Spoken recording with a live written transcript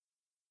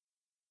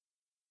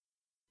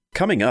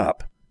Coming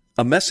up,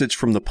 a message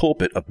from the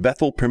pulpit of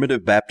Bethel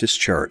Primitive Baptist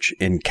Church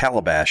in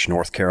Calabash,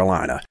 North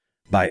Carolina,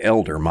 by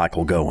Elder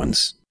Michael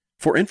Goins.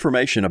 For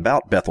information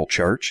about Bethel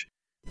Church,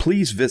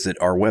 please visit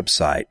our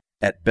website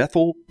at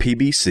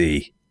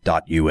bethelpbc.us.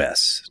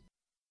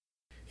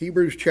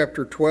 Hebrews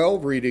chapter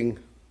 12, reading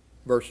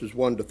verses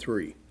 1 to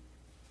 3.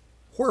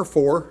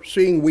 Wherefore,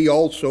 seeing we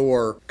also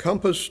are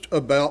compassed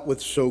about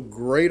with so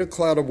great a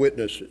cloud of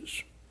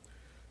witnesses,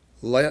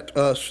 let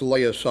us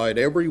lay aside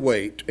every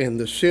weight and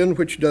the sin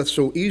which doth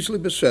so easily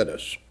beset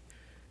us,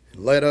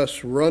 and let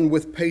us run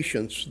with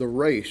patience the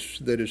race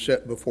that is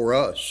set before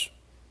us,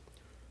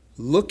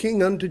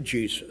 looking unto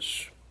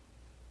Jesus,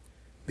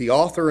 the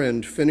author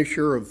and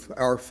finisher of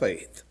our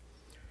faith,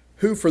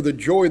 who for the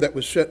joy that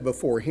was set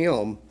before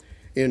him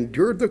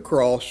endured the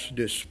cross,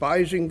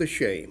 despising the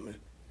shame,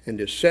 and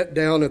is set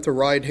down at the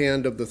right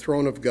hand of the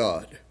throne of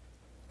God.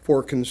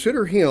 For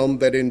consider him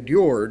that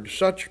endured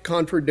such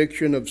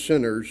contradiction of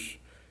sinners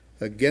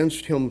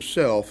against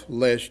himself,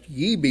 lest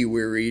ye be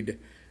wearied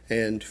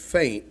and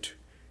faint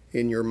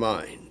in your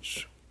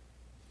minds.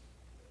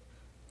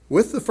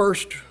 With the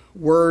first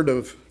word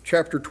of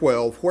chapter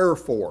 12,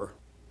 wherefore,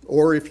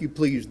 or if you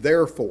please,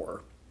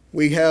 therefore,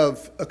 we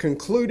have a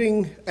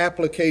concluding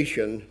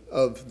application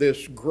of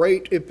this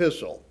great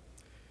epistle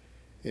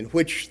in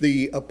which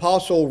the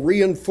apostle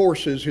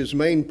reinforces his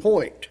main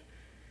point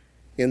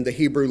in the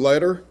Hebrew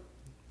letter,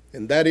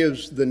 and that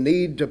is the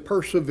need to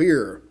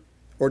persevere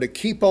or to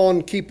keep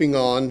on keeping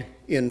on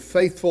in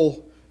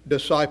faithful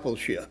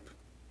discipleship.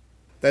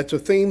 That's a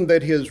theme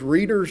that his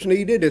readers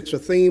needed. It's a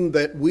theme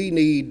that we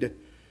need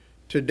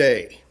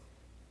today.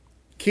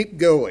 Keep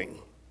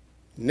going.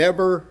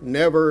 Never,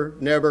 never,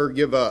 never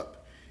give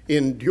up.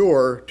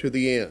 Endure to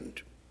the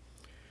end.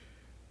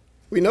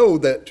 We know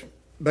that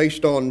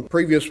based on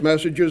previous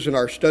messages in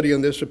our study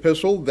in this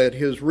epistle, that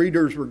his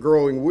readers were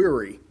growing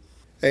weary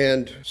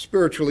and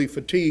spiritually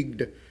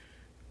fatigued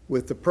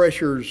with the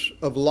pressures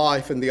of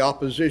life and the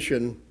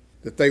opposition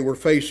that they were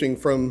facing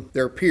from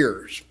their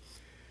peers.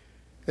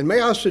 And may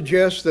I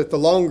suggest that the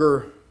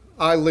longer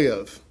I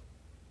live,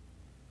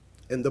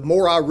 and the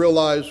more I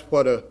realize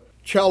what a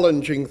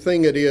challenging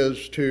thing it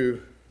is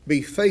to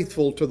be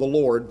faithful to the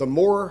Lord, the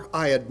more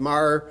I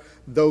admire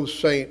those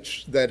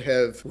saints that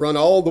have run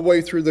all the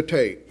way through the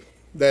tape,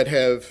 that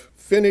have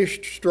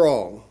finished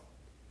strong,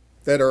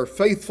 that are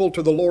faithful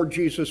to the Lord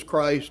Jesus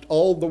Christ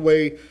all the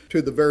way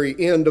to the very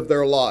end of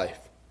their life.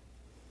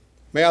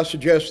 May I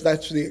suggest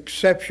that's the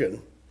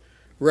exception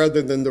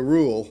rather than the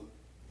rule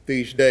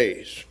these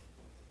days.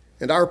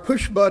 And our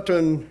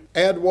push-button,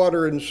 add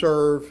water and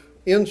serve,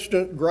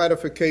 instant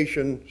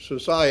gratification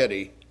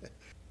society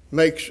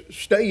makes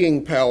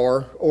staying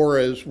power, or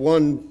as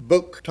one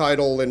book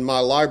title in my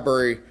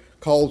library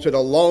calls it, a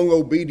long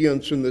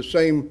obedience in the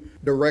same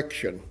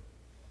direction,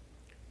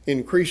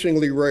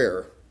 increasingly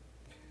rare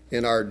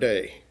in our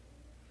day.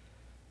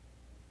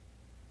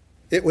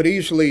 It would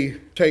easily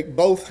take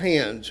both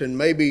hands and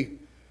maybe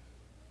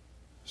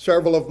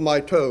several of my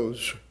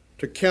toes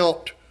to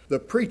count the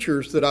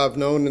preachers that I've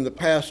known in the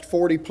past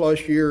 40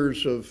 plus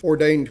years of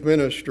ordained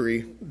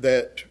ministry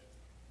that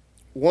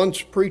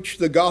once preached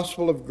the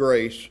gospel of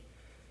grace,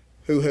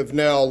 who have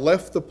now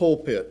left the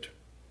pulpit.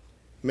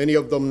 Many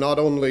of them not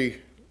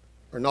only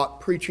are not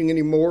preaching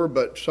anymore,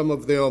 but some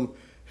of them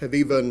have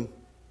even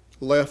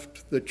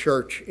left the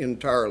church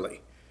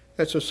entirely.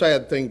 That's a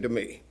sad thing to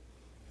me.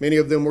 Many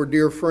of them were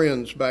dear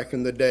friends back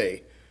in the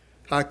day.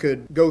 I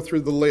could go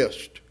through the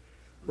list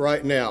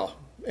right now,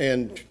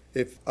 and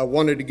if I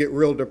wanted to get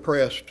real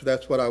depressed,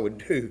 that's what I would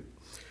do.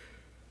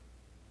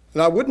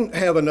 And I wouldn't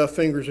have enough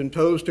fingers and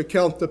toes to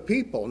count the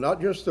people,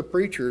 not just the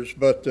preachers,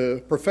 but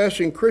the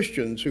professing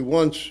Christians who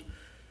once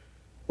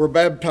were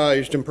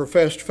baptized and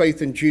professed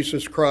faith in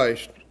Jesus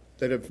Christ,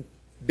 that have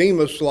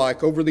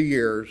Demas-like over the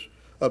years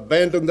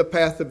abandoned the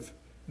path of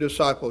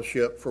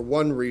discipleship for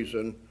one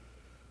reason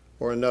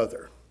or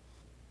another.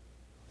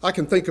 I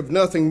can think of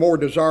nothing more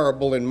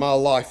desirable in my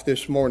life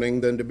this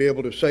morning than to be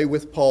able to say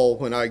with Paul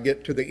when I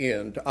get to the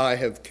end, I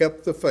have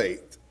kept the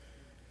faith.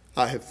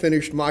 I have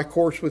finished my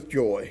course with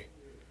joy.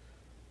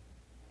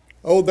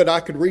 Oh, that I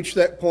could reach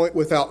that point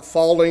without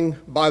falling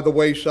by the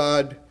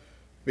wayside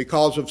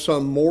because of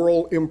some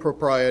moral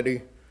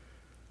impropriety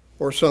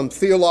or some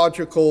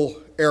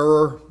theological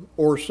error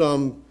or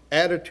some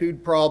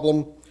attitude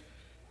problem,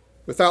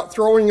 without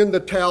throwing in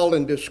the towel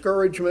in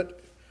discouragement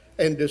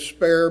and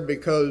despair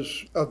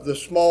because of the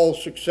small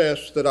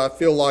success that I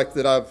feel like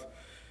that I've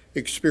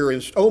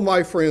experienced. Oh,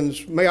 my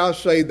friends, may I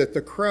say that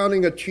the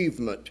crowning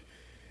achievement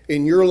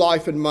in your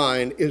life and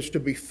mine is to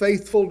be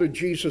faithful to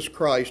Jesus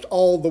Christ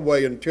all the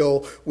way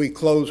until we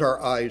close our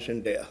eyes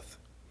in death.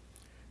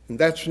 And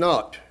that's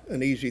not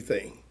an easy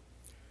thing.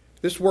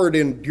 This word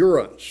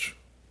endurance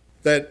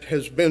that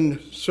has been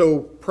so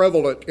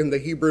prevalent in the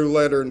Hebrew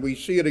letter, and we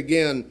see it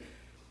again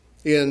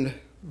in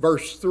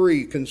verse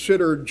 3,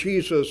 consider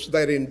Jesus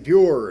that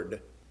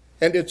endured.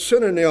 And its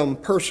synonym,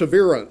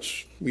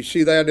 perseverance. We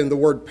see that in the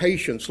word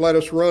patience. Let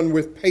us run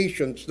with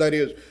patience, that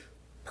is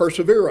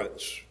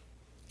perseverance.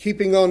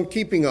 keeping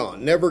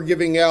on, never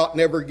giving out,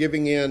 never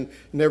giving in,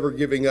 never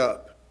giving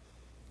up.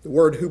 The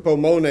word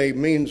hupomone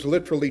means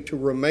literally to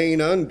remain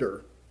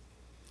under.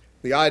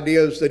 The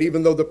idea is that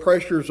even though the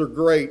pressures are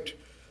great,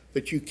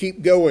 that you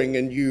keep going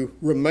and you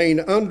remain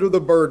under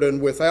the burden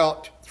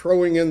without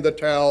throwing in the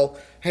towel,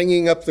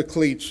 hanging up the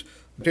cleats.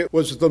 It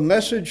was the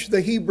message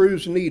the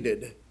Hebrews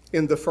needed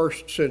in the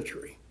first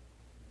century.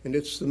 And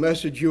it's the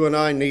message you and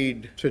I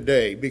need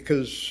today,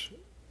 because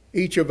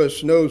each of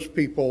us knows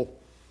people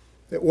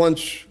that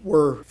once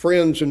were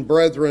friends and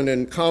brethren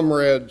and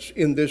comrades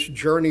in this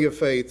journey of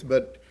faith,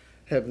 but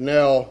have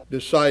now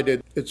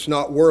decided it's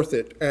not worth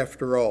it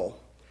after all.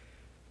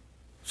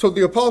 So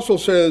the apostle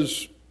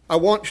says, I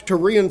want to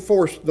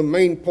reinforce the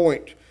main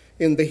point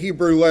in the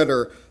Hebrew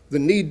letter, the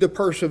need to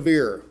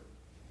persevere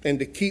and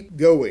to keep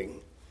going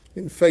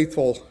in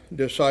faithful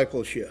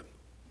discipleship.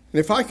 And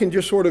if I can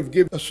just sort of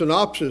give a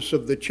synopsis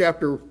of the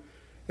chapter,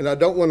 and I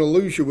don't want to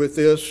lose you with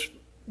this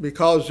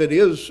because it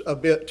is a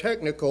bit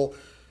technical,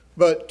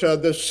 but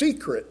the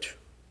secret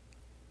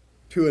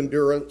to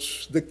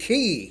endurance, the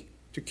key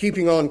to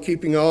keeping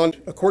on,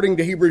 according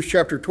to Hebrews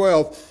chapter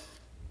 12,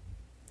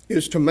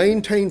 is to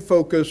maintain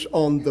focus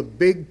on the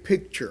big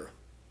picture.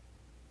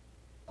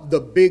 The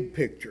big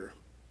picture.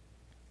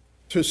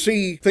 To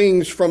see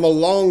things from a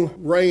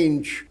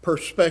long-range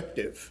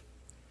perspective.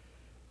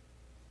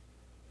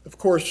 Of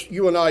course,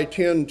 you and I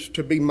tend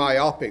to be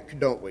myopic,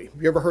 don't we?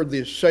 You ever heard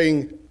this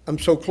saying, I'm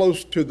so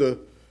close to the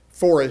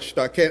forest,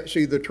 I can't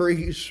see the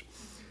trees?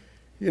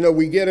 You know,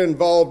 we get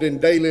involved in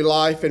daily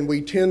life and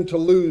we tend to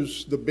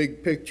lose the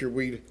big picture.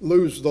 We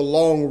lose the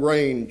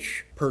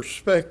long-range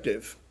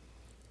perspective.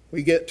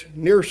 We get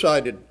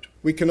nearsighted.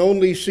 We can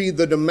only see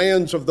the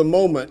demands of the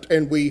moment,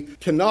 and we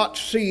cannot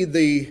see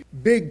the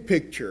big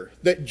picture,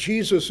 that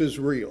Jesus is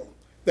real,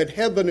 that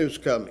heaven is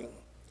coming.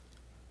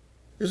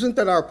 Isn't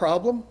that our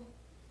problem?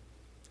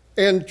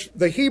 And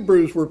the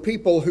Hebrews were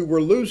people who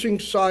were losing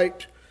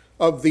sight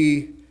of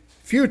the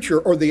future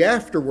or the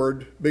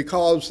afterward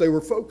because they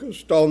were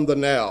focused on the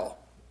now.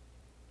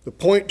 The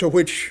point to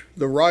which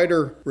the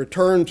writer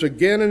returns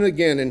again and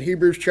again in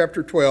Hebrews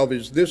chapter 12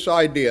 is this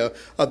idea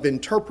of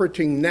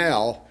interpreting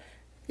now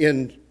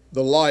in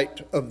the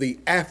light of the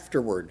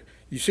afterward.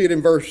 You see it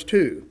in verse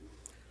 2.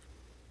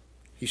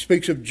 He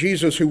speaks of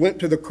Jesus who went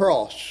to the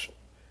cross,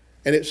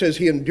 and it says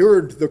he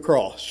endured the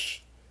cross.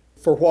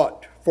 For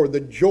what? For the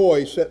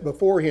joy set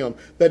before him.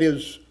 That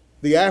is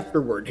the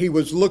afterward. He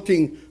was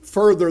looking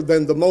further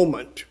than the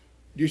moment.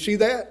 Do you see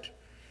that?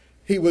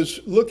 He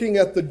was looking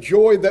at the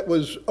joy that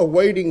was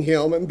awaiting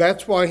him, and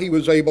that's why he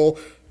was able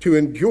to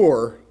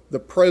endure the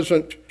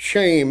present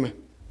shame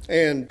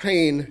and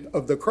pain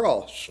of the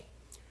cross.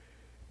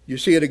 You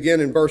see it again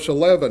in verse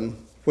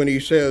 11 when he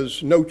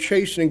says, no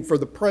chastening for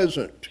the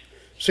present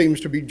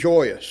seems to be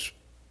joyous.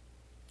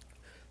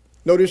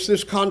 Notice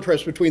this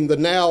contrast between the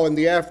now and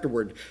the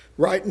afterward.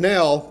 Right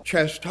now,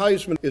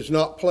 chastisement is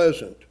not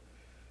pleasant.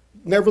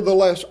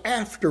 Nevertheless,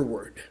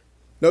 afterward,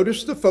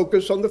 notice the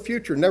focus on the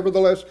future.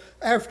 Nevertheless,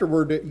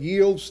 afterward it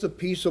yields the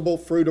peaceable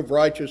fruit of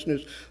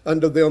righteousness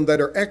unto them that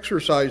are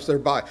exercised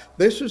thereby.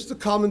 This is the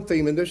common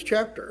theme in this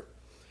chapter,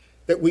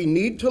 that we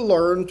need to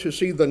learn to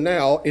see the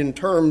now in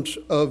terms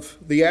of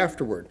the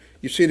afterward.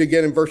 You see it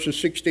again in verses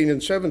 16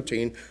 and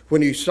 17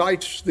 when he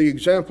cites the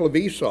example of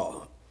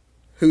Esau,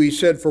 who he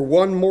said for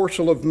one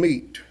morsel of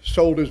meat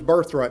sold his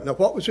birthright. Now,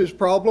 what was his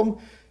problem?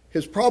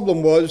 His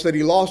problem was that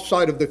he lost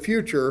sight of the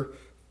future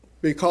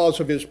because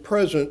of his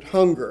present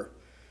hunger.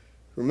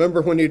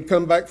 Remember when he'd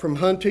come back from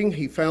hunting,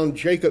 he found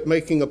Jacob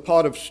making a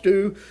pot of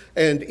stew,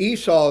 and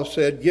Esau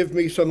said, give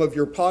me some of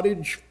your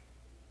pottage.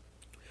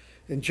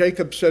 And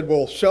Jacob said,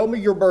 well, sell me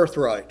your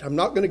birthright. I'm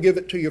not going to give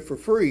it to you for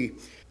free.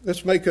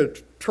 Let's make a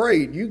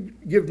trade. You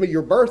give me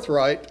your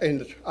birthright,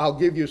 and I'll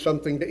give you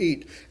something to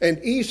eat.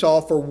 And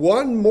Esau, for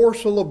one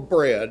morsel of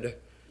bread,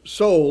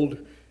 sold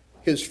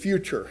his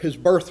future, his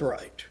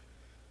birthright.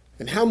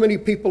 And how many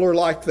people are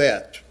like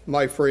that,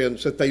 my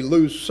friends, that they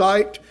lose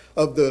sight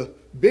of the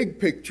big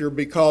picture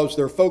because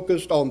they're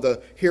focused on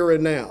the here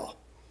and now?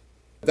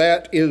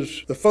 That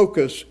is the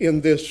focus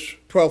in this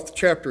 12th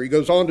chapter. He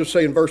goes on to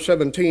say in verse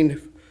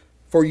 17,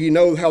 for ye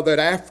know how that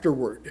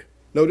afterward,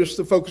 notice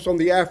the focus on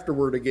the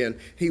afterward again,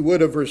 he would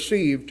have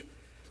received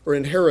or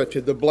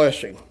inherited the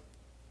blessing.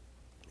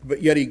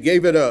 But yet he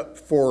gave it up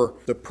for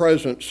the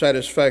present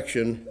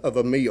satisfaction of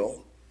a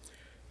meal.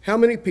 How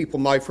many people,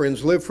 my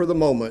friends, live for the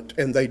moment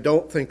and they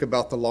don't think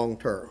about the long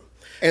term?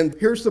 And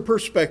here's the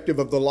perspective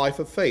of the life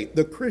of faith.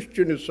 The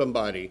Christian is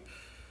somebody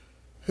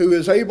who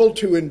is able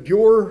to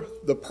endure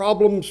the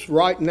problems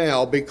right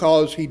now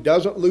because he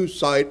doesn't lose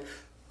sight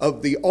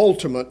of the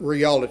ultimate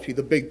reality,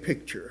 the big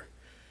picture.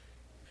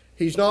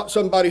 He's not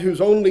somebody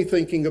who's only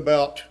thinking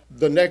about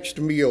the next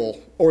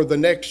meal or the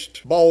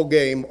next ball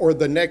game or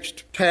the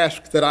next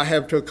task that I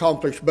have to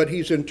accomplish, but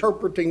he's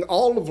interpreting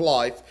all of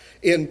life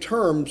in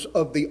terms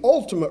of the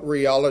ultimate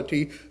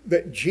reality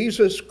that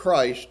Jesus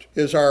Christ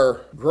is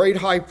our great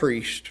high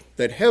priest,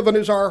 that heaven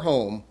is our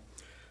home,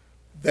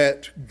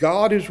 that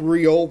God is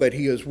real, that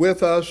he is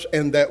with us,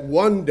 and that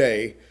one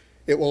day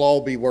it will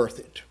all be worth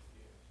it.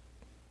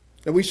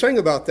 And we sang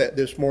about that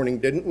this morning,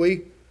 didn't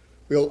we?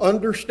 We'll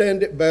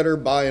understand it better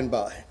by and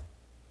by.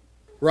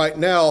 Right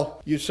now,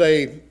 you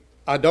say,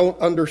 I don't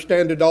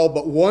understand it all,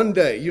 but one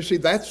day, you see,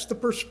 that's the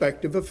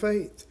perspective of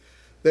faith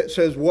that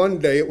says one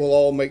day it will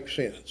all make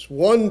sense.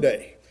 One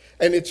day.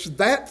 And it's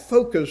that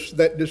focus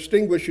that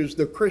distinguishes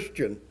the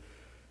Christian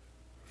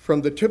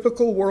from the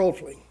typical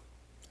worldling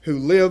who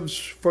lives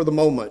for the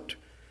moment,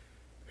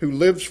 who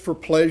lives for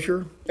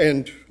pleasure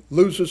and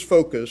loses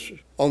focus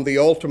on the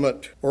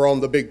ultimate or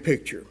on the big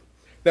picture.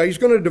 Now, he's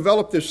going to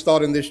develop this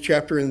thought in this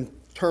chapter in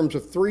terms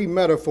of three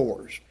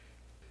metaphors.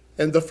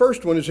 And the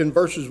first one is in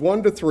verses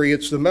 1 to 3.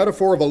 It's the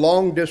metaphor of a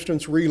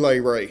long-distance relay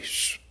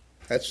race.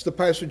 That's the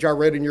passage I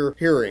read in your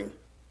hearing.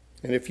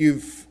 And if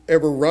you've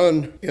ever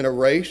run in a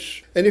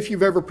race, and if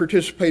you've ever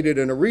participated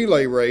in a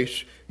relay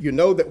race, you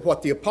know that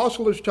what the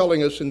apostle is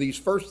telling us in these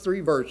first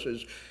three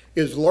verses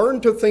is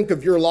learn to think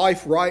of your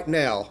life right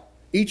now,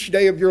 each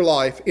day of your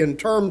life, in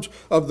terms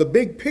of the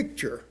big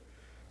picture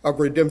of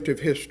redemptive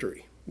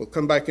history. We'll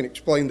come back and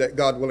explain that,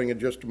 God willing, in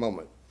just a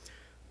moment.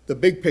 The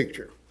big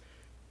picture.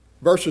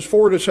 Verses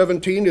 4 to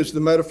 17 is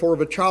the metaphor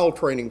of a child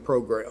training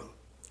program.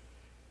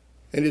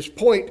 And his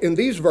point in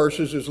these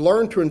verses is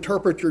learn to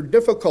interpret your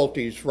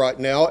difficulties right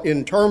now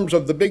in terms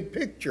of the big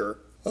picture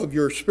of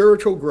your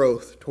spiritual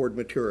growth toward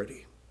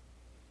maturity.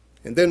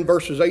 And then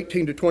verses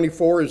 18 to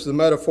 24 is the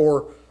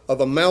metaphor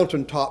of a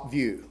mountaintop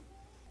view.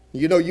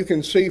 You know, you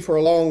can see for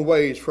a long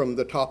ways from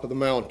the top of the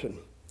mountain.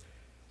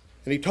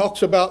 And he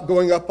talks about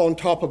going up on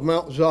top of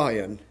Mount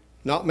Zion,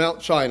 not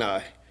Mount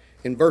Sinai.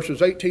 In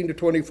verses 18 to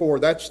 24,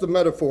 that's the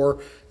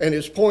metaphor. And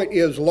his point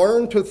is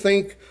learn to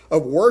think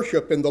of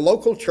worship in the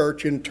local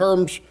church in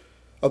terms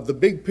of the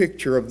big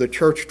picture of the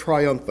church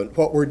triumphant.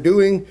 What we're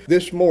doing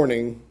this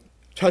morning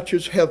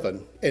touches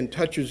heaven and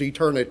touches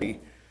eternity.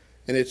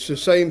 And it's the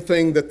same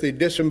thing that the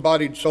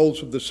disembodied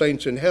souls of the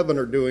saints in heaven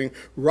are doing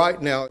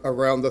right now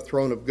around the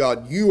throne of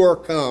God. You are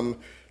come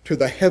to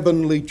the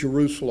heavenly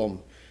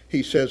Jerusalem,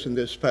 he says in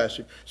this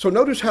passage. So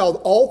notice how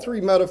all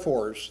three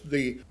metaphors,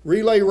 the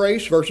relay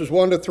race, verses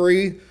 1 to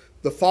 3,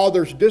 the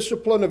father's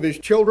discipline of his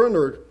children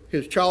or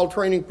his child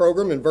training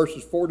program in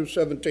verses 4 to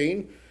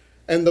 17,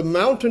 and the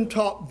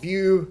mountaintop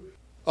view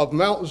of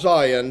Mount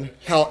Zion,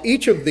 how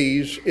each of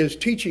these is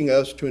teaching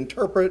us to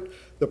interpret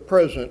the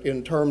present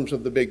in terms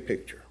of the big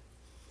picture.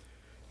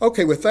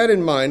 Okay, with that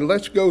in mind,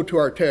 let's go to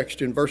our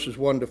text in verses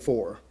 1 to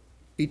 4.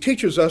 He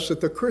teaches us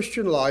that the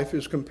Christian life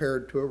is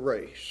compared to a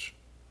race.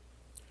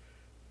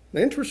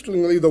 Now,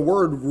 interestingly, the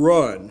word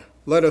run,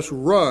 let us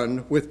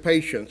run with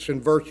patience,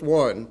 in verse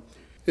 1,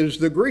 is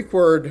the Greek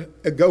word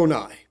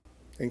agonai.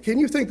 And can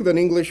you think of an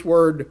English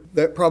word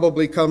that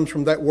probably comes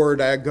from that word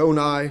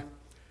agonai?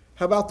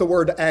 How about the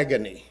word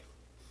agony?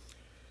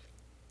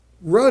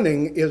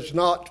 Running is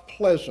not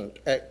pleasant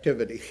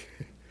activity.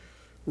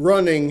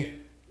 Running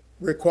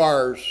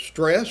requires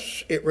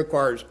stress, it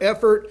requires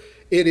effort,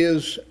 it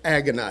is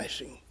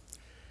agonizing.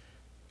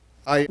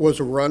 I was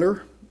a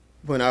runner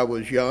when I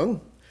was young.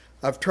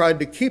 I've tried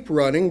to keep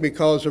running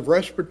because of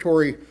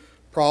respiratory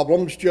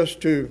problems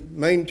just to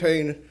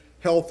maintain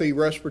healthy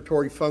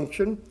respiratory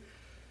function.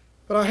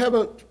 But I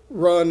haven't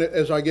run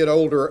as I get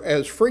older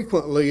as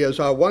frequently as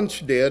I once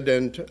did,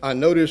 and I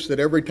notice that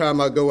every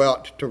time I go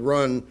out to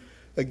run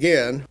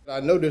again, I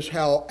notice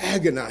how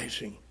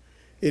agonizing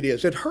it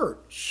is. It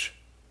hurts.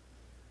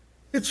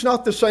 It's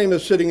not the same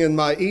as sitting in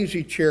my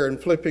easy chair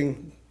and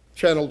flipping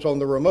channels on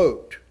the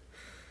remote.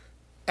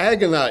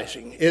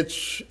 Agonizing.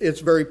 It's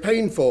very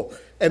painful.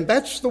 And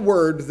that's the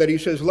word that he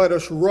says, let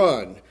us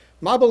run.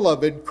 My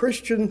beloved,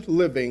 Christian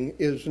living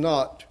is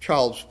not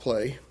child's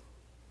play.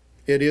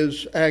 It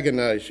is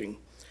agonizing.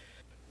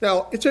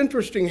 Now, it's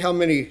interesting how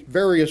many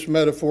various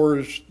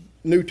metaphors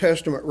New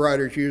Testament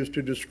writers use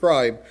to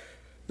describe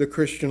the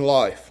Christian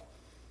life.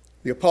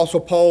 The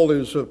Apostle Paul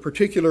is a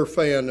particular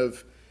fan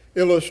of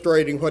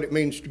illustrating what it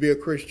means to be a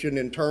Christian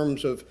in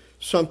terms of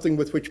something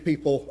with which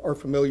people are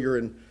familiar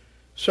in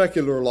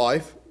secular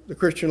life. The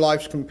Christian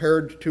life is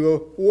compared to a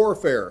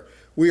warfare.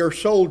 We are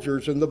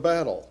soldiers in the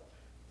battle.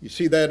 You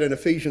see that in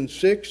Ephesians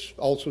 6,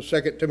 also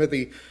 2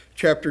 Timothy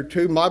chapter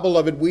 2. My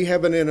beloved, we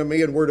have an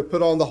enemy and we're to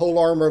put on the whole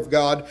armor of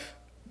God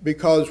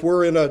because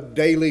we're in a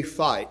daily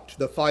fight,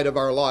 the fight of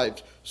our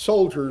lives,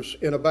 soldiers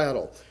in a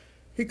battle.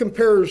 He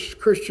compares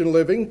Christian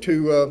living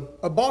to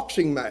a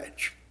boxing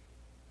match.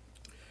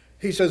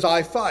 He says,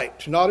 I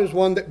fight, not as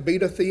one that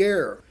beateth the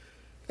air.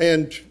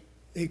 And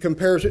he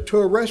compares it to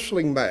a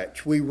wrestling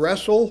match. We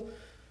wrestle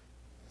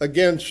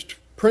against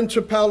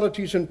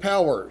principalities and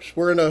powers.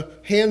 We're in a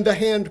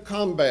hand-to-hand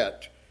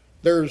combat.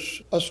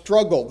 There's a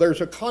struggle. There's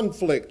a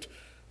conflict.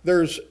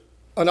 There's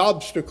an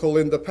obstacle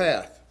in the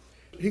path.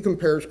 He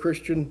compares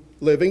Christian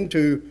living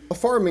to a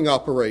farming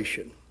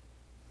operation.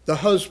 The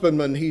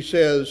husbandman, he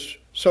says,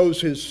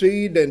 sows his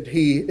seed and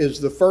he is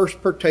the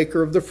first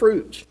partaker of the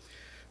fruits.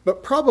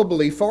 But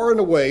probably far and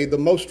away the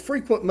most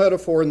frequent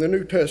metaphor in the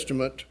New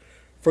Testament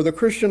for the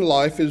Christian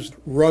life is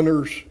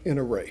runners in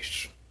a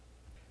race.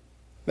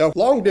 Now,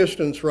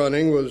 long-distance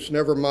running was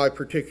never my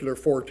particular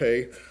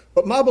forte,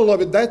 but my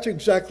beloved, that's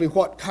exactly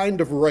what kind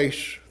of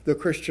race the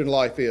Christian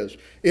life is.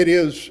 It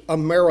is a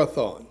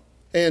marathon,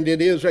 and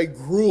it is a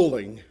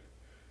grueling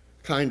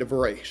kind of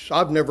race.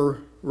 I've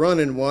never run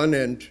in one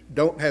and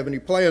don't have any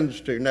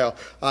plans to. Now,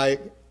 I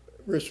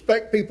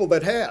respect people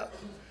that have.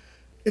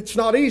 It's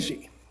not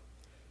easy.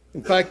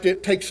 In fact,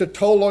 it takes a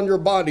toll on your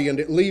body and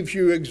it leaves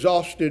you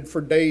exhausted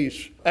for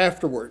days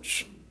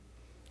afterwards.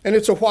 And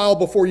it's a while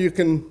before you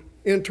can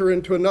enter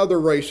into another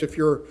race if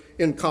you're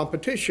in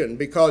competition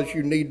because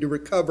you need to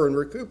recover and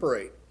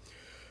recuperate.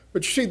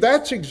 But you see,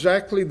 that's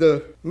exactly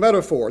the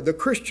metaphor. The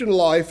Christian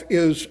life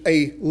is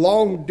a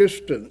long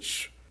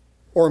distance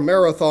or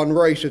marathon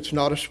race. It's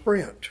not a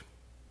sprint.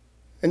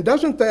 And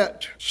doesn't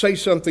that say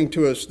something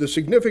to us? The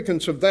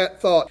significance of that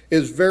thought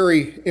is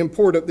very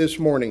important this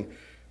morning,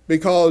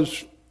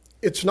 because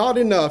it's not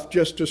enough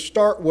just to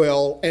start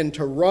well and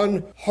to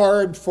run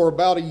hard for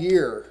about a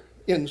year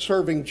in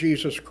serving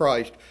Jesus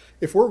Christ.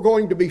 If we're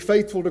going to be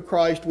faithful to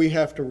Christ, we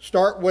have to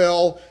start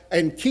well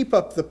and keep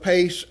up the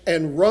pace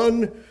and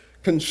run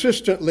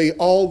consistently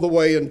all the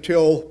way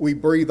until we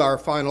breathe our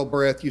final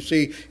breath. You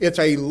see, it's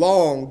a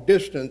long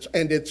distance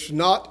and it's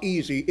not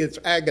easy, it's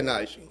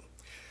agonizing.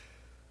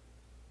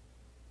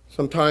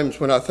 Sometimes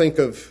when I think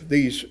of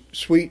these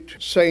sweet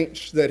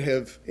saints that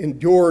have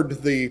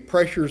endured the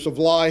pressures of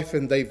life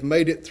and they've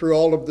made it through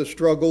all of the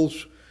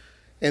struggles,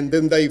 and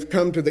then they've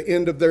come to the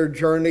end of their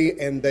journey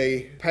and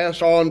they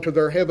pass on to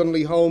their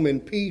heavenly home in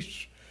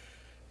peace,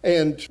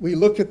 and we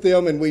look at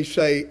them and we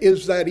say,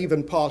 is that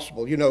even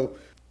possible? You know,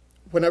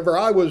 whenever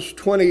I was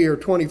 20 or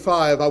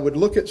 25, I would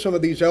look at some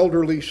of these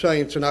elderly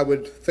saints and I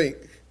would think,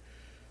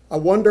 I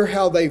wonder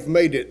how they've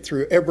made it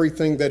through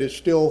everything that is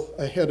still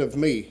ahead of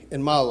me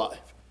in my life.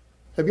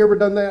 Have you ever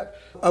done that?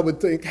 I would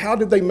think, how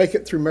did they make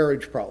it through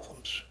marriage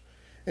problems?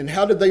 And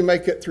how did they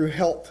make it through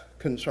health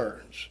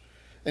concerns?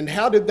 And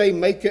how did they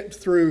make it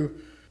through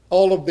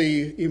all of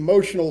the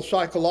emotional,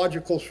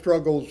 psychological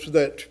struggles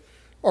that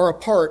are a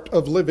part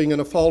of living in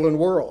a fallen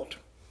world?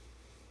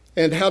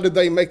 And how did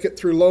they make it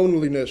through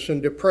loneliness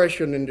and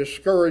depression and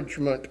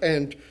discouragement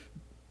and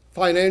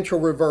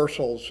financial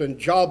reversals and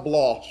job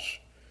loss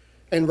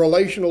and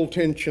relational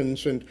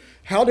tensions? And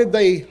how did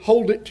they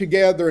hold it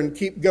together and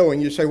keep going?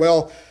 You say,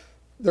 well,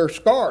 they're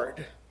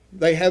scarred.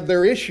 They have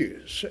their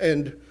issues,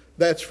 and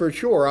that's for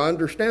sure. I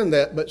understand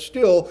that. But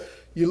still,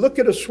 you look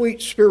at a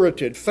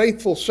sweet-spirited,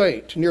 faithful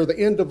saint near the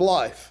end of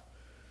life,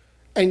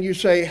 and you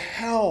say,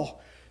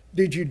 how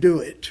did you do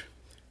it?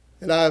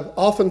 And I've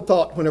often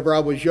thought whenever I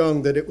was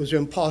young that it was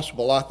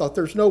impossible. I thought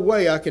there's no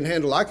way I can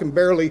handle. I can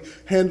barely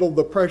handle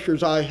the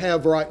pressures I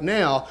have right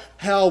now.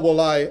 How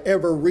will I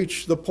ever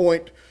reach the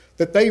point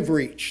that they've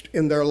reached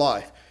in their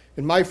life?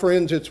 And my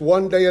friends, it's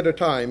one day at a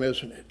time,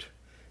 isn't it?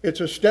 It's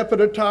a step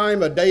at a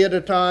time, a day at a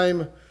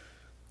time,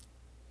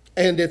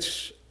 and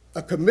it's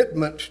a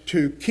commitment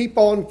to keep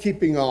on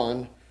keeping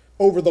on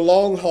over the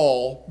long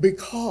haul,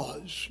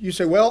 because you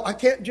say, well, I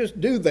can't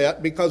just do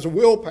that because of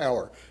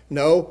willpower.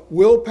 No,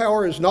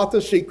 willpower is not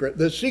the secret.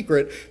 The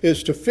secret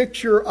is to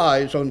fix your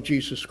eyes on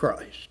Jesus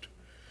Christ.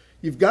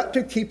 You've got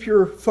to keep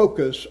your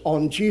focus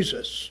on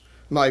Jesus,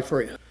 my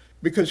friend,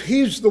 because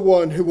he's the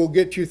one who will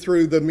get you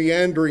through the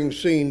meandering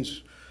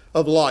scenes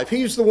of life.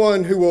 He's the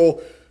one who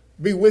will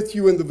be with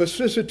you in the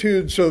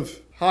vicissitudes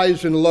of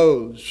highs and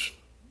lows,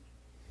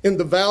 in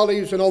the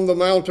valleys and on the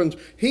mountains.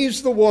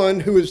 He's the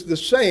one who is the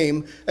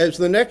same, as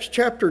the next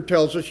chapter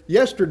tells us,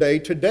 yesterday,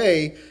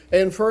 today,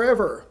 and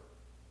forever.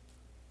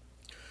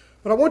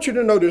 But I want you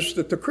to notice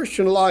that the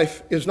Christian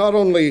life is not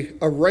only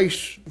a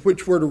race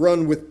which we're to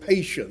run with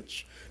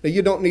patience. Now,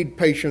 you don't need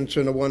patience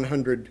in a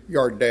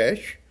 100-yard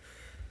dash,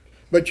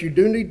 but you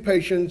do need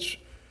patience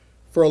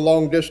for a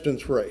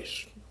long-distance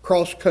race,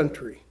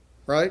 cross-country,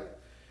 right?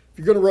 If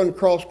you're going to run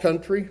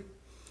cross-country,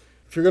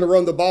 if you're going to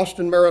run the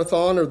Boston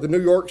Marathon or the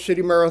New York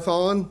City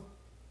Marathon,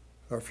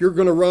 or if you're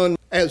going to run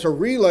as a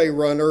relay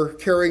runner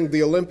carrying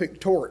the Olympic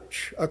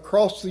torch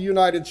across the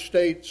United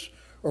States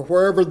or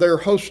wherever they're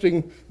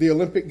hosting the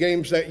Olympic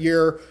Games that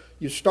year,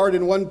 you start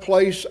in one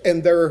place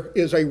and there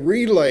is a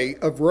relay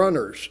of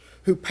runners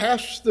who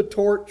pass the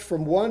torch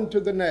from one to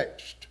the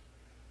next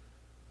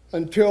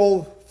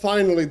until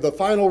finally the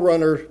final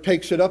runner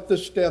takes it up the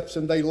steps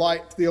and they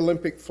light the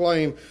Olympic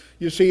flame.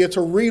 You see, it's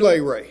a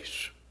relay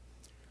race.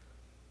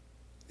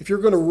 If you're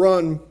going to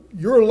run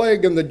your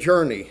leg in the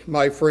journey,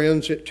 my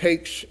friends, it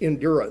takes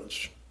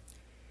endurance.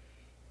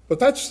 But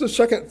that's the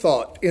second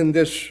thought in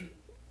this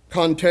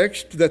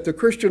context, that the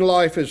Christian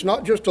life is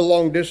not just a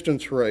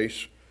long-distance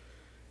race.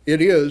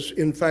 It is,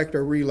 in fact,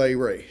 a relay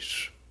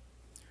race.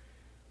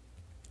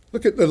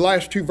 Look at the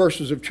last two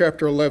verses of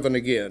chapter 11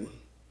 again.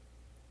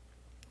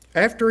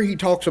 After he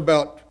talks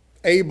about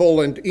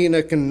Abel and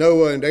Enoch and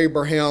Noah and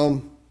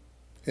Abraham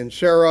and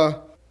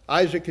Sarah,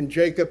 Isaac and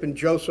Jacob and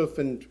Joseph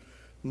and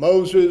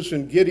Moses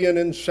and Gideon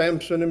and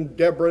Samson and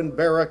Deborah and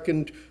Barak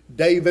and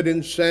David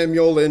and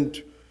Samuel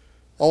and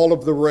all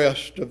of the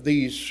rest of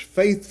these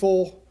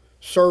faithful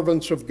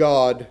servants of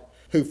God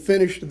who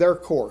finished their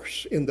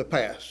course in the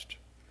past.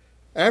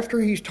 After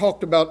he's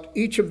talked about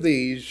each of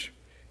these,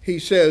 he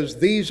says,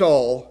 these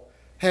all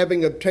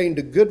having obtained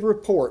a good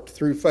report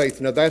through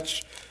faith. Now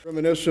that's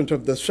reminiscent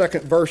of the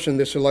second verse in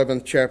this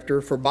 11th chapter.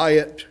 For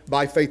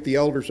by faith the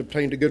elders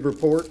obtained a good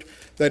report.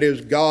 That is,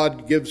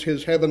 God gives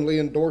his heavenly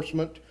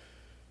endorsement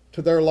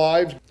to their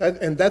lives.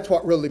 And that's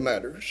what really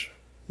matters.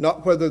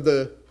 Not whether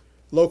the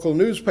local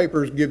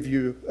newspapers give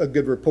you a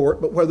good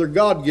report, but whether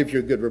God gives you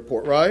a good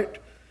report, right?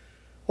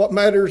 What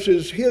matters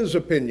is his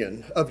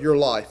opinion of your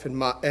life and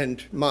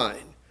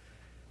mine,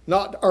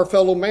 not our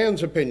fellow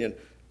man's opinion.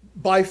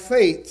 By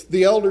faith,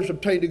 the elders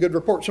obtained a good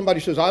report. Somebody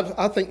says,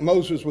 I think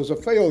Moses was a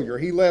failure.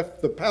 He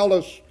left the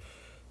palace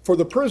for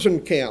the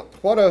prison camp.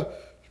 What a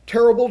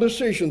terrible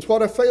decision.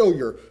 What a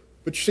failure.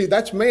 But you see,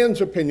 that's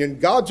man's opinion.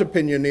 God's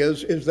opinion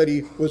is that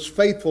he was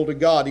faithful to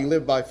God. He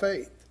lived by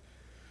faith.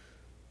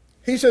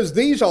 He says,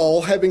 these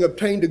all, having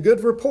obtained a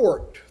good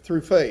report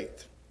through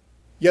faith,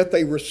 yet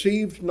they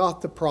received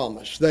not the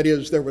promise. That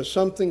is, there was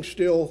something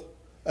still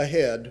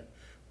ahead.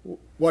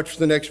 Watch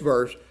the next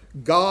verse.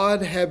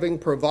 God having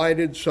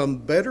provided some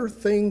better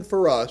thing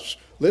for us,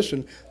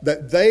 listen,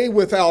 that they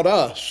without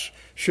us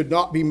should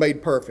not be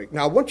made perfect.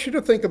 Now I want you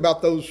to think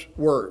about those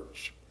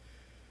words.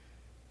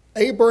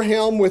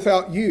 Abraham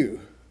without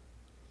you,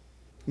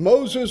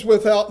 Moses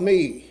without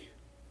me,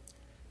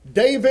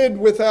 David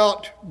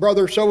without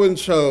brother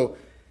so-and-so,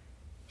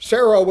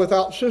 Sarah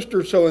without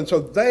sister so-and-so,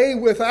 they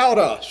without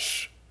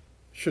us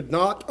should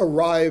not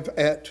arrive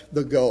at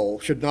the goal,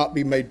 should not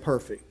be made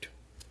perfect.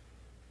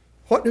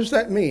 What does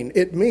that mean?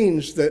 It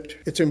means that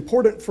it's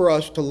important for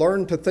us to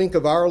learn to think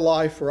of our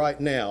life right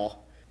now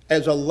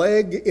as a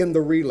leg in the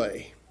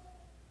relay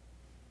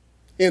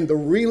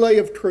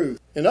of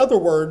truth. In other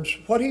words,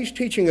 what he's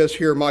teaching us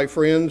here, my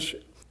friends,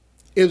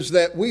 is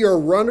that we are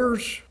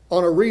runners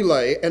on a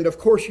relay. And of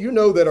course, you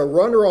know that a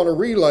runner on a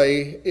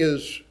relay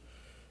is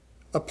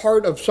a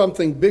part of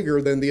something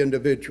bigger than the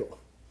individual.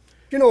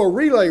 You know, a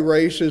relay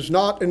race is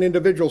not an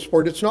individual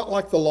sport. It's not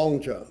like the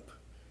long jump,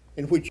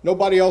 in which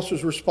nobody else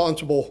is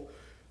responsible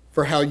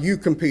for how you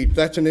compete.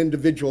 That's an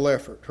individual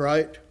effort,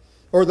 right?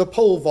 Or the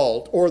pole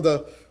vault, or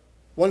the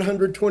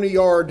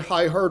 120-yard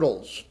high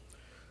hurdles,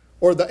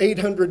 or the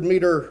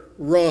 800-meter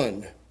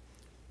run.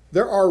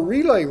 There are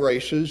relay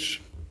races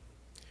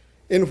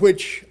in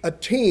which a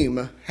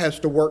team has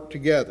to work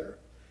together.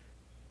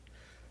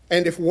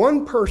 And if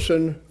one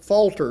person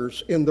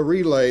falters in the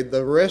relay,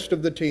 the rest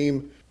of the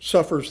team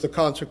suffers the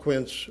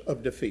consequence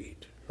of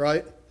defeat,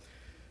 right?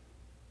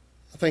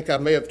 I think I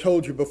may have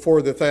told you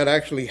before that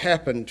actually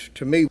happened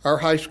to me. Our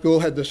high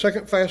school had the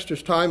second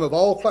fastest time of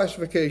all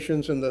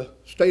classifications in the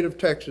state of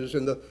Texas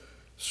in the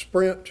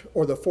sprint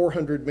or the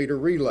 400-meter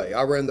relay.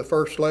 I ran the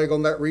first leg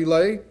on that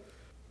relay.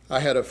 I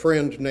had a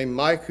friend named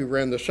Mike who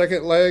ran the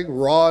second leg.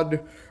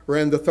 Rod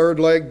ran the third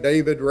leg.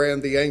 David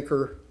ran the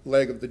anchor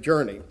leg of the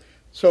journey.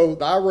 So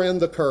I ran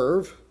the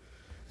curve,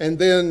 and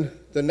then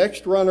the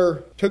next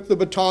runner took the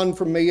baton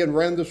from me and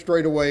ran the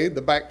straightaway,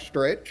 the back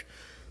stretch.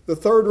 The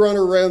third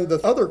runner ran the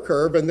other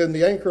curve, and then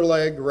the anchor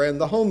leg ran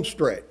the home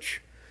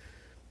stretch.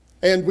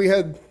 And we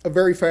had a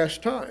very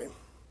fast time.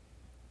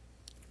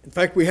 In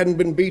fact, we hadn't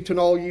been beaten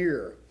all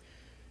year.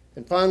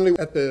 And finally,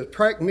 at the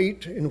track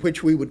meet in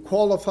which we would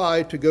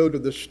qualify to go to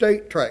the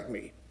state track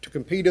meet, to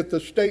compete at the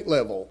state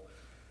level,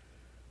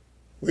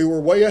 we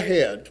were way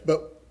ahead.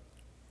 But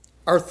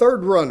our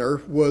third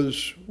runner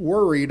was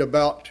worried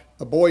about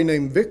a boy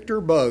named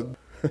Victor Bugg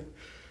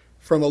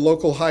from a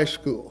local high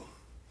school.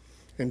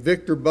 And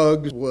Victor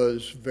Bugg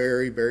was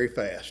very, very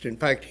fast. In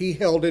fact, he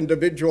held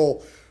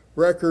individual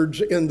records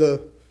in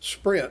the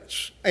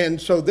sprints. And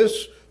so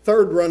this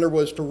third runner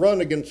was to run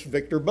against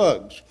Victor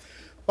Bugg.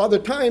 By the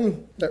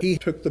time that he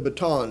took the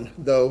baton,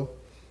 though,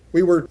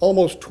 we were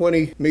almost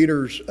 20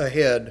 meters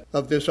ahead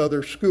of this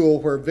other school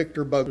where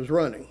Victor Bugg was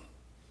running.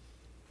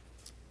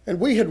 And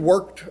we had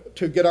worked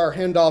to get our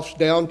handoffs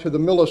down to the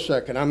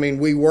millisecond. I mean,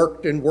 we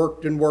worked and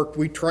worked and worked.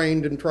 We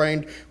trained and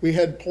trained. We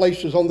had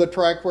places on the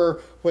track where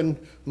when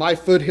my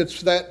foot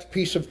hits that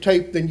piece of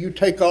tape, then you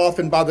take off,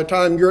 and by the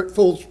time you're at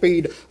full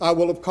speed, I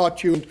will have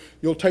caught you, and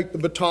you'll take the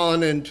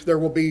baton, and there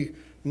will be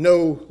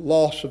no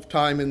loss of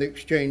time in the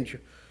exchange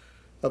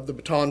of the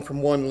baton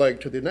from one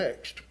leg to the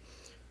next.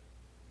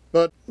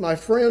 But my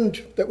friend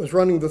that was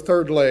running the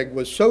third leg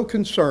was so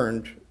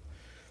concerned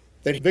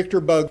that Victor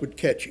Bugg would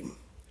catch him,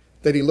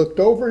 that he looked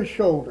over his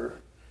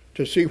shoulder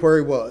to see where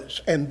he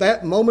was. And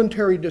that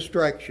momentary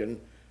distraction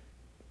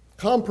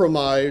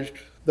compromised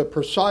the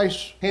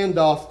precise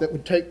handoff that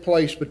would take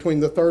place between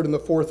the third and the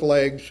fourth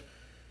legs.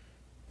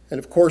 And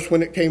of course,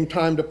 when it came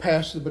time to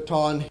pass the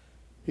baton,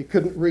 he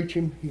couldn't reach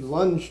him. He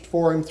lunged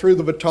for him, threw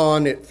the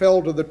baton. It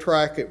fell to the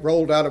track. It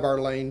rolled out of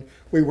our lane.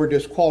 We were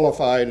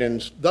disqualified.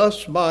 And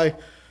thus my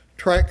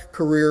track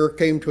career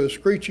came to a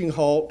screeching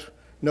halt.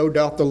 No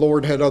doubt the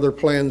Lord had other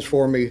plans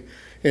for me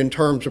in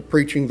terms of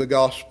preaching the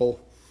gospel.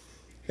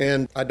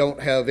 And I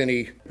don't have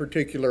any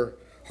particular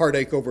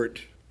heartache over it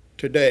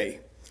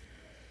today.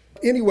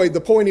 Anyway, the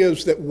point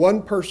is that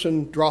one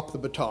person dropped the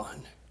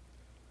baton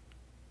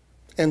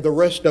and the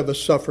rest of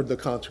us suffered the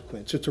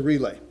consequence. It's a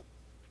relay.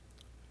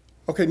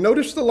 Okay,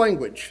 notice the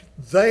language.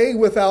 They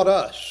without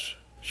us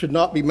should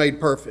not be made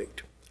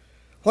perfect.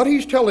 What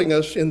he's telling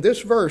us in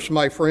this verse,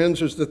 my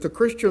friends, is that the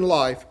Christian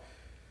life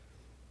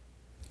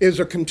is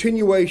a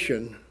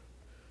continuation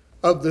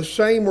of the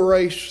same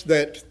race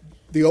that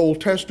the Old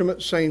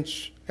Testament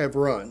saints have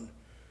run.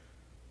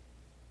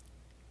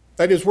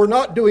 That is, we're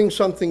not doing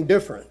something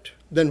different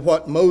than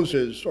what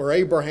Moses or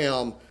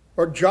Abraham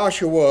or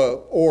Joshua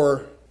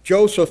or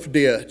Joseph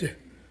did.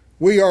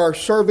 We are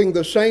serving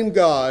the same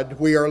God.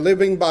 We are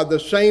living by the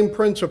same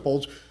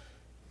principles.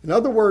 In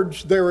other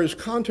words, there is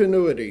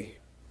continuity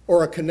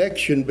or a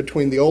connection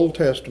between the Old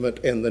Testament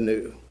and the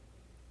New.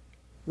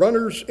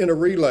 Runners in a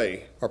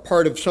relay are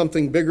part of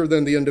something bigger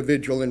than the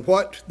individual. And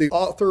what the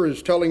author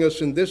is telling us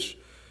in this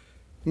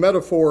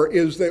metaphor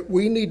is that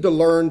we need to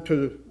learn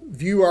to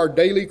view our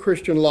daily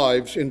Christian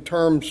lives in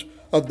terms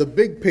of the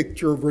big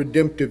picture of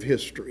redemptive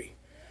history.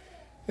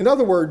 In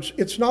other words,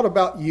 it's not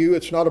about you,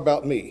 it's not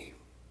about me.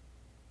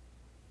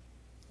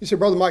 You say,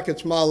 Brother Mike,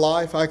 it's my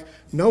life.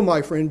 No,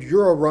 my friend,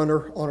 you're a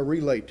runner on a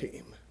relay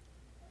team.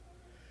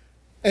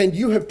 And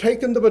you have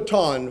taken the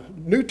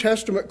baton. New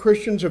Testament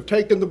Christians have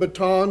taken the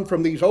baton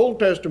from these Old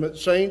Testament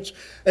saints,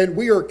 and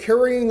we are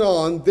carrying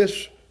on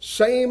this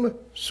same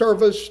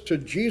service to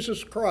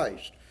Jesus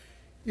Christ.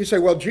 You say,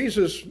 well,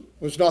 Jesus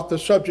was not the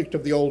subject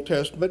of the Old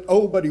Testament.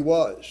 Oh, but he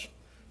was.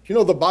 Do you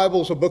know the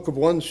Bible's a book of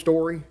one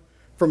story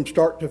from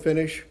start to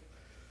finish?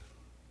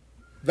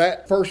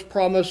 That first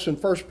promise and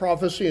first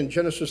prophecy in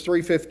Genesis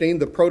 3:15,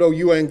 the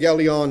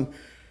proto-evangelion,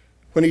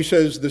 when he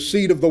says the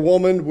seed of the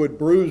woman would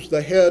bruise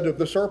the head of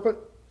the serpent.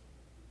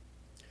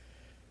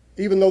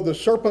 Even though the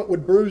serpent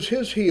would bruise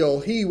his heel,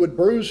 he would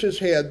bruise his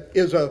head,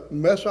 is a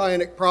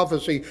messianic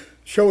prophecy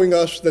showing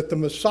us that the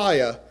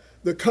Messiah,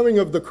 the coming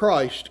of the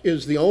Christ,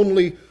 is the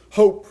only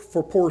hope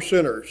for poor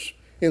sinners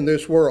in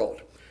this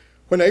world.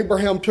 When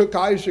Abraham took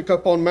Isaac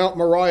up on Mount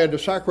Moriah to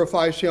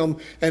sacrifice him,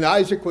 and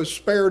Isaac was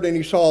spared, and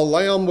he saw a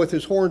lamb with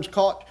his horns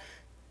caught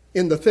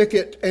in the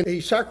thicket, and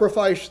he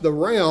sacrificed the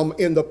ram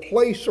in the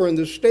place or in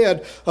the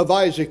stead of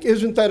Isaac.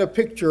 Isn't that a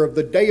picture of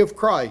the day of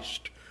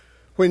Christ?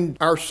 When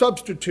our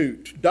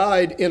substitute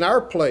died in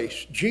our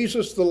place,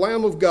 Jesus, the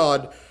Lamb of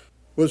God,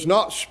 was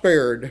not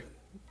spared,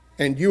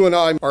 and you and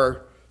I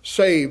are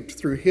saved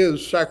through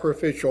his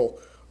sacrificial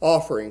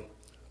offering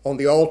on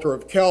the altar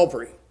of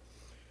Calvary.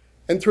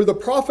 And through the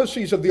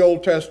prophecies of the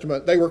Old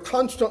Testament, they were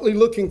constantly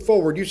looking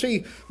forward. You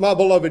see, my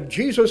beloved,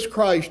 Jesus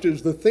Christ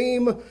is the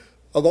theme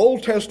of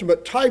Old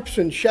Testament types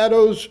and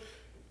shadows.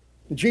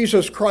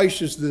 Jesus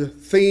Christ is the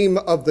theme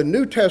of the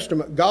New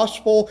Testament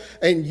gospel,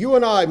 and you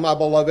and I, my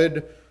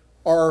beloved,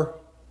 are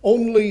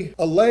only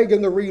a leg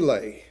in the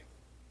relay.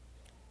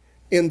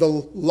 In the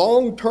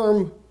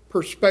long-term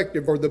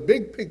perspective or the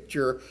big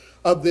picture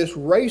of this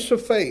race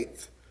of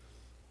faith,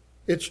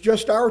 it's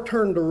just our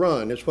turn to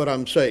run, is what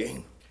I'm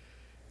saying.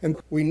 And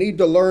we need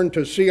to learn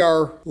to see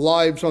our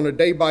lives on a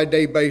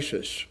day-by-day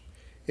basis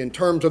in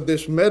terms of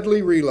this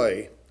medley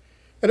relay.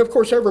 And of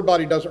course,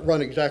 everybody doesn't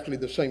run exactly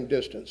the same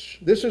distance.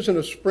 This isn't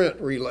a sprint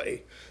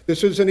relay.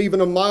 This isn't even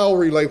a mile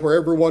relay where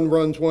everyone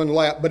runs one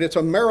lap, but it's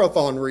a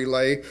marathon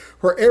relay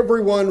where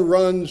everyone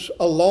runs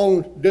a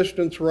long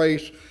distance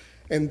race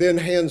and then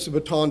hands the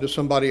baton to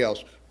somebody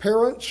else.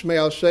 Parents, may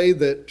I say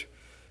that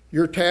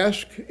your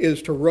task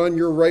is to run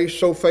your race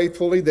so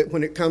faithfully that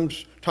when it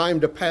comes time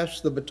to pass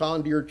the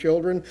baton to your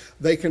children,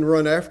 they can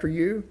run after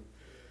you.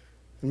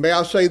 And may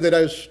I say that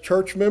as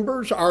church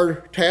members,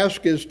 our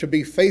task is to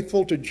be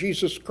faithful to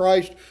Jesus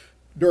Christ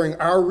during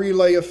our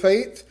relay of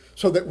faith,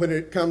 so that when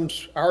it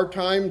comes our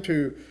time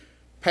to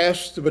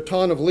pass the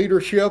baton of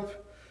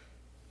leadership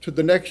to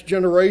the next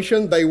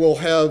generation, they will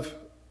have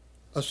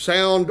a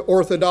sound,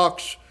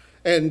 orthodox,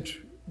 and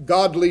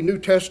godly New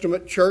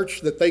Testament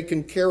church that they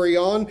can carry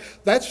on.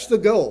 That's the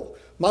goal.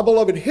 My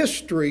beloved,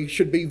 history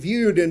should be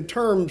viewed in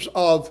terms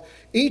of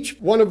each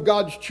one of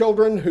God's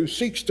children who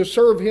seeks to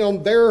serve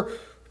him. They're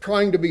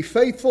trying to be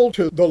faithful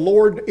to the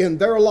Lord in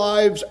their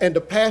lives and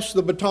to pass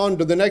the baton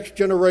to the next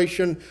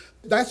generation.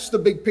 That's the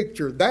big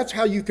picture. That's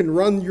how you can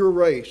run your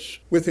race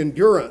with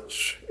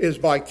endurance, is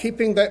by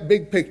keeping that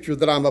big picture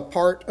that I'm a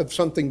part of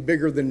something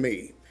bigger than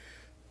me.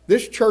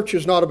 This church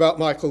is not about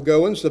Michael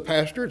Goins, the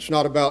pastor. It's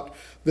not about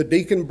the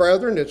deacon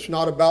brethren. It's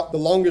not about the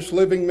longest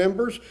living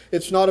members.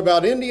 It's not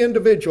about any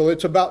individual.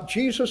 It's about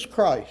Jesus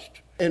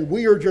Christ. And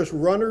we are just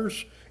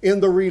runners in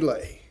the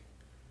relay.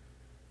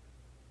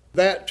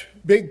 That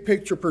big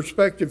picture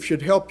perspective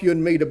should help you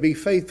and me to be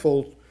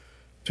faithful,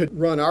 to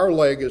run our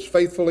leg as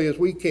faithfully as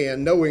we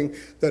can, knowing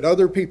that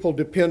other people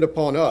depend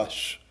upon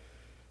us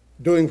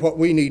doing what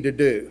we need to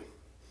do.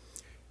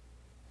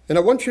 And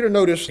I want you to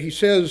notice, he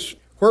says,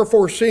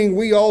 wherefore, seeing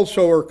we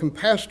also are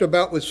compassed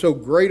about with so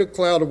great a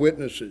cloud of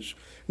witnesses.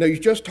 Now, he's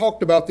just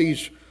talked about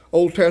these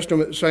Old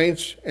Testament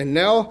saints, and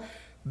now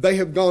they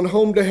have gone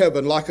home to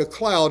heaven like a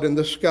cloud in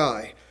the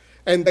sky.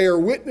 And they are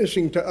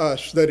witnessing to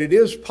us that it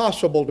is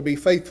possible to be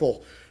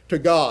faithful to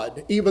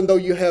God, even though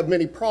you have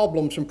many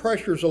problems and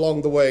pressures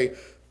along the way.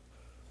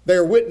 They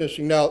are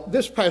witnessing. Now,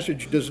 this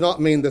passage does not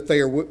mean that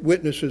they are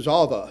witnesses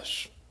of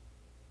us.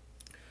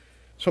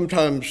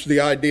 Sometimes the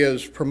idea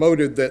is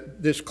promoted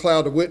that this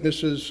cloud of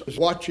witnesses is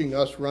watching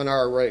us run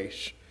our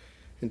race.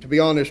 And to be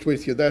honest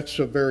with you, that's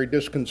a very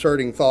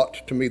disconcerting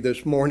thought to me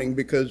this morning,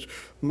 because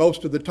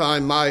most of the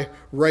time my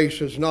race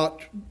has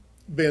not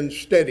been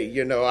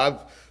steady.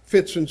 I've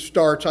fits and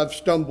starts. I've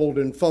stumbled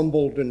and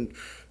fumbled and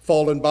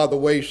fallen by the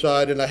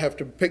wayside, and I have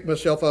to pick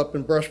myself up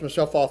and brush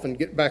myself off and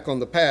get back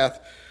on the path.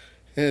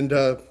 And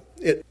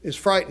it is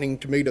frightening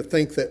to me to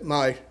think that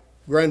my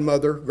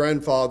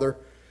grandfather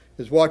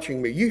is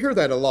watching me. You hear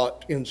that a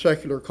lot in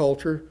secular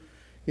culture.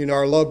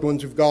 Our loved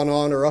ones have gone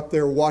on, are up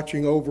there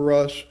watching over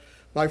us.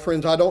 My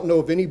friends, I don't know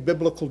of any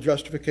biblical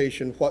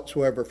justification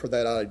whatsoever for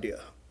that idea.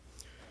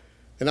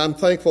 And I'm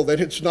thankful that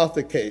it's not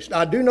the case.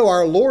 I do know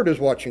our Lord is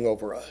watching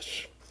over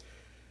us.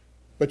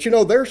 But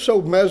they're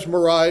so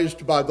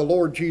mesmerized by the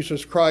Lord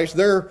Jesus Christ,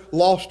 they're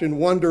lost in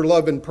wonder,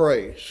 love, and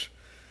praise.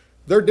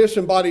 Their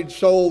disembodied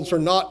souls are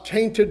not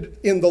tainted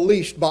in the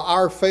least by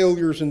our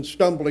failures and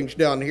stumblings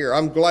down here.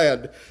 I'm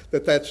glad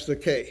that that's the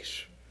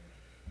case.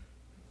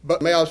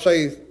 But may I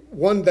say,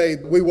 one day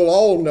we will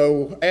all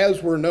know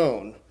as we're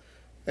known,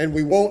 and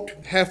we won't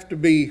have to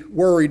be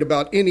worried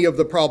about any of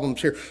the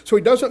problems here. So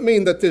it doesn't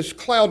mean that this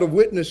cloud of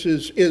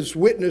witnesses is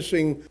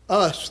witnessing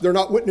us. They're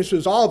not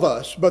witnesses of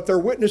us, but they're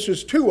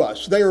witnesses to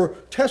us. They are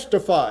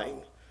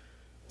testifying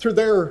through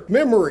their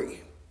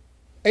memory.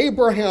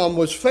 Abraham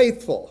was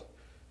faithful.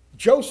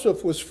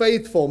 Joseph was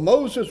faithful.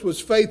 Moses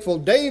was faithful.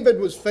 David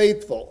was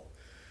faithful.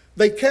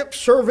 They kept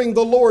serving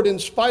the Lord in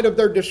spite of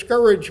their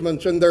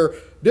discouragements and their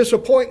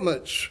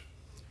disappointments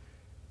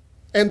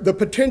and the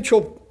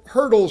potential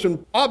hurdles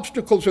and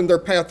obstacles in their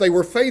path. They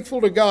were faithful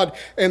to God,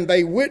 and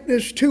they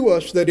witnessed to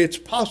us that it's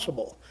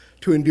possible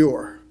to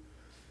endure.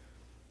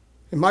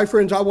 And my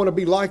friends, I want to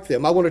be like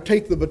them. I want to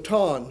take the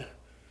baton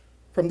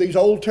from these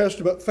Old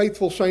Testament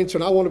faithful saints,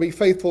 and I want to be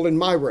faithful in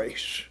my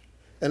race.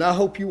 And I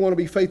hope you want to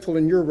be faithful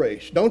in your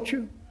race, don't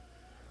you?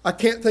 I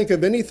can't think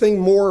of anything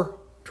more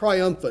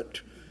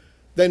triumphant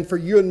than for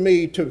you and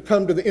me to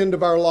come to the end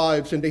of our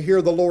lives and to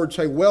hear the Lord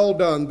say, "Well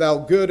done, thou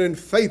good and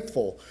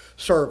faithful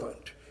servant."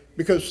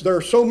 Because there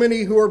are so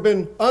many who have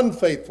been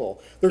unfaithful.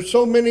 There's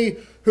so many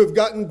who have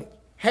gotten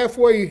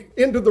halfway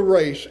into the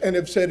race and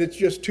have said it's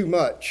just too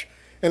much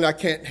and I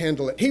can't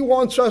handle it. He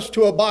wants us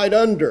to abide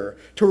under,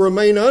 to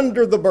remain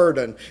under the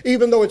burden,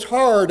 even though it's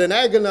hard and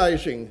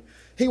agonizing.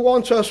 He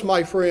wants us,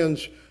 my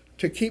friends,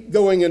 to keep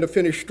going and to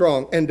finish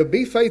strong. And to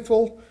be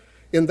faithful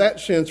in that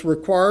sense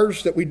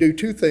requires that we do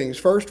two things.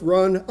 First,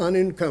 run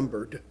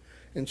unencumbered.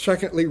 And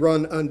secondly,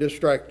 run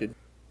undistracted.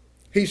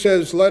 He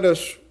says, let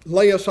us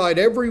lay aside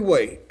every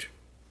weight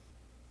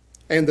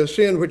and the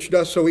sin which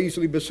does so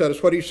easily beset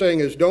us. What he's saying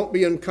is, don't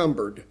be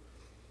encumbered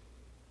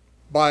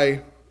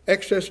by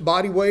excess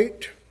body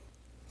weight,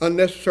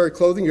 unnecessary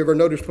clothing. You ever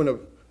noticed when a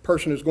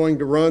person is going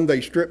to run, they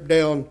strip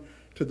down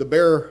to the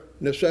bare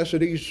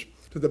necessities,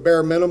 to the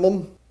bare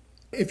minimum?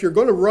 If you're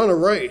going to run a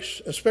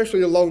race,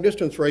 especially a long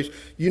distance race,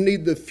 you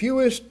need the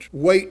fewest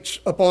weights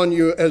upon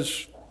you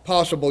as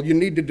possible. You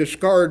need to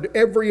discard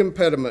every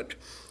impediment.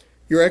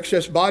 Your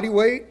excess body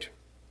weight,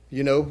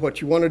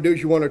 what you want to do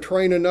is you want to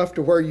train enough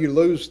to where you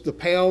lose the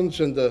pounds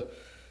and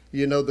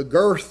the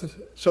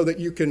girth so that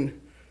you can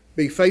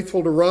be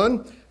faithful to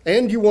run.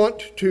 And you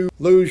want to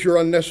lose your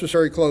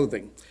unnecessary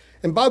clothing.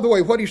 And by the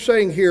way, what he's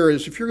saying here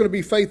is if you're going to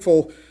be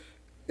faithful,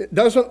 it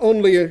doesn't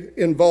only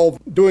involve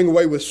doing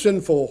away with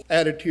sinful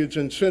attitudes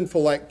and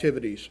sinful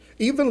activities.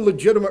 Even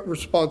legitimate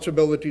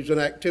responsibilities and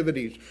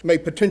activities may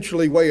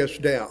potentially weigh us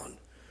down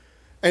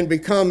and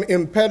become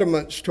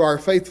impediments to our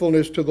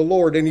faithfulness to the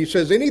Lord. And he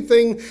says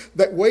anything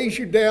that weighs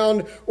you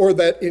down or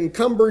that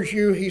encumbers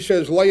you, he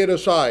says, lay it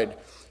aside.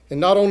 And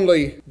not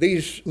only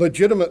these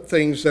legitimate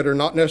things that are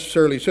not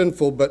necessarily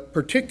sinful, but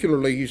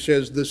particularly, he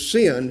says, the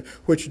sin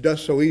which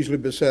does so easily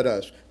beset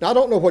us. Now, I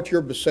don't know what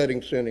your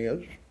besetting sin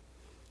is.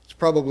 It's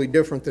probably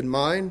different than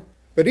mine.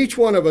 But each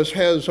one of us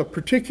has a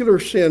particular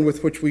sin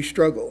with which we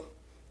struggle,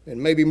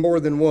 and maybe more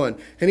than one.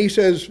 And he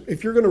says,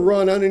 if you're going to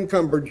run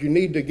unencumbered, you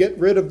need to get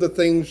rid of the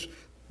things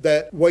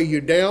that weigh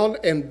you down,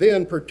 and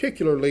then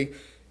particularly,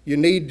 you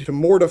need to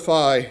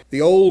mortify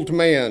the old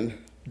man,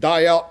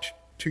 die out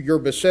to your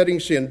besetting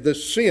sin, the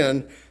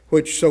sin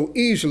which so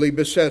easily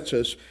besets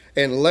us,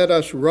 and let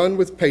us run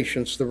with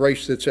patience the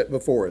race that's set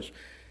before us.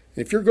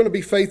 And if you're going to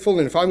be faithful,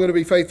 and if I'm going to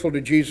be faithful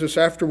to Jesus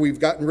after we've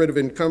gotten rid of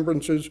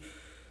encumbrances,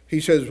 he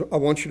says, I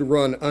want you to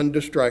run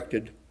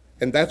undistracted.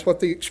 And that's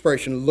what the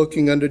expression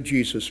looking unto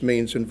Jesus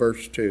means in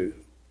verse 2.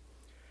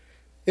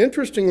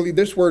 Interestingly,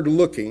 this word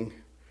looking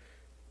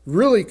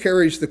really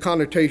carries the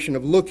connotation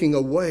of looking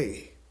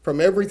away from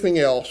everything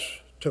else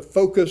to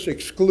focus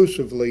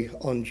exclusively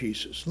on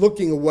Jesus.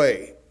 Looking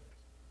away.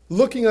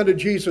 Looking unto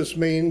Jesus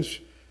means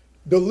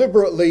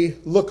deliberately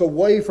look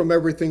away from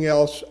everything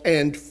else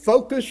and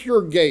focus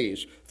your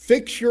gaze,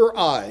 fix your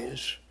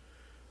eyes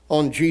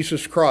on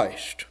Jesus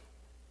Christ.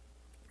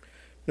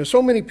 Now,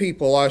 so many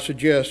people, I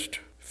suggest,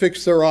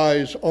 fix their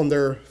eyes on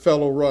their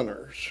fellow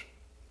runners.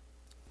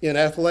 In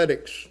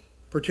athletics,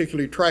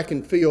 particularly track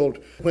and field,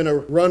 when a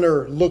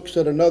runner looks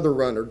at another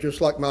runner,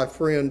 just like my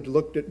friend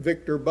looked at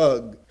Victor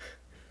Bugg,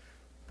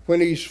 when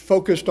he's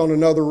focused on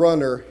another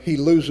runner, he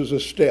loses a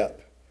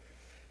step.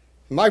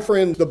 My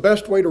friends, the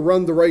best way to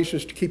run the race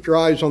is to keep your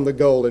eyes on the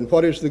goal. And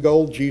what is the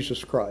goal?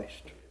 Jesus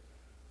Christ.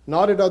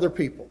 Not at other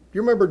people. Do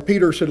you remember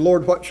Peter said,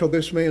 Lord, what shall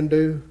this man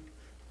do?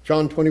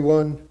 John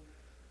 21.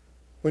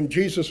 When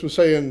Jesus was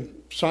saying,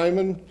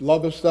 Simon,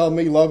 lovest thou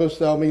me, lovest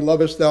thou me,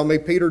 lovest thou me?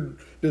 Peter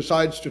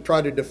decides to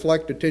try to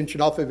deflect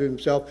attention off of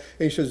himself.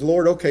 And he says,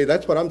 Lord, okay,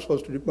 that's what I'm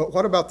supposed to do. But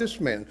what about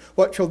this man?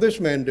 What shall this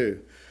man do?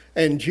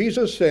 And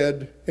Jesus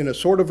said, in a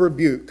sort of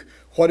rebuke,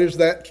 what is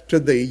that to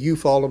thee? You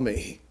follow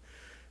me.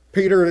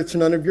 Peter, it's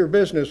none of your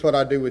business what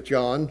I do with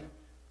John.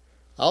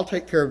 I'll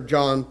take care of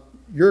John.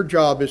 Your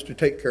job is to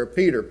take care of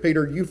Peter.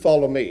 Peter, you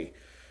follow me.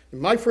 And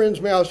my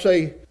friends, may I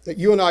say that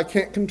you and I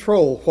can't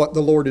control what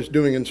the Lord is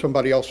doing in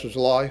somebody else's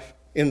life.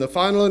 In the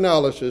final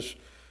analysis,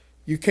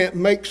 you can't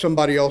make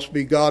somebody else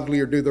be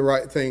godly or do the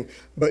right thing,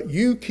 but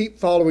you keep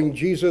following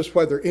Jesus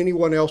whether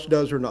anyone else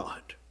does or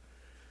not.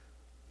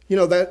 You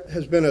know, that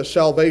has been a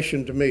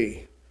salvation to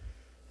me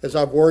as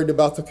I've worried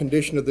about the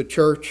condition of the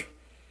church.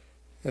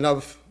 And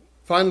I've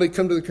finally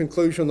come to the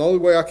conclusion the only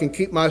way I can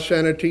keep my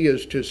sanity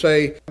is to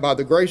say, by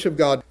the grace of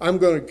God, I'm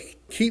going to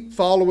keep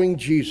following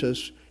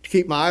Jesus, to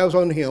keep my eyes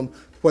on him,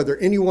 whether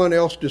anyone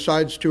else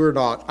decides to or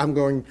not. I'm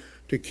going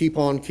to keep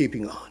on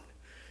keeping on.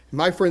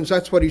 My friends,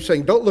 that's what he's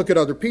saying. Don't look at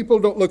other people.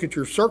 Don't look at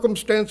your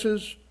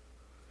circumstances.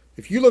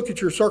 If you look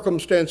at your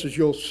circumstances,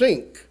 you'll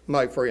sink,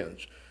 my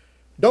friends.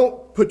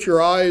 Don't put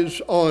your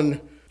eyes on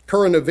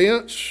current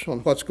events, on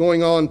what's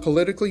going on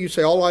politically. You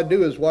say, all I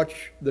do is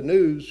watch the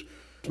news.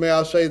 May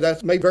I say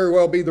that may very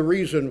well be the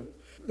reason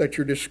that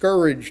you're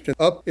discouraged and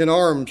up in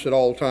arms at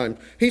all times.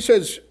 He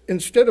says,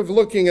 instead of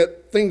looking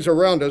at things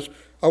around us,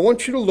 I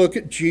want you to look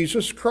at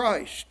Jesus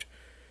Christ,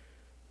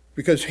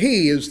 because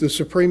he is the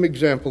supreme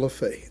example of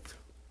faith.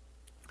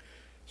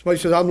 Somebody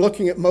says, I'm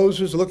looking at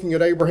Moses, looking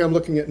at Abraham,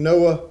 looking at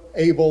Noah,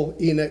 Abel,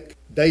 Enoch,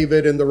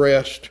 David, and the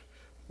rest.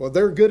 Well,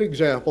 they're good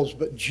examples,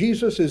 but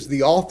Jesus is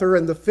the author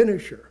and the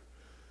finisher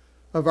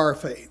of our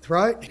faith,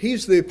 right?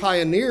 He's the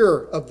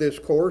pioneer of this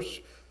course.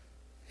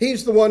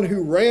 He's the one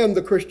who ran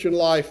the Christian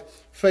life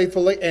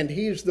faithfully, and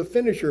he's the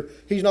finisher.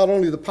 He's not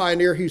only the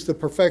pioneer, he's the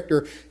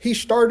perfecter. He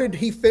started,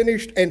 he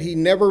finished, and he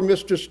never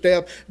missed a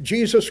step.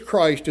 Jesus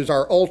Christ is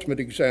our ultimate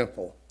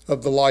example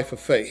of the life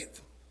of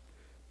faith.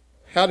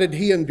 How did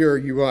he endure,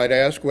 you might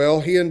ask?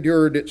 Well, he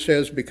endured, it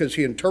says, because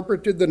he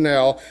interpreted the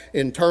now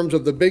in terms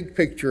of the big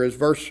picture, as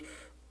verse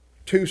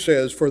 2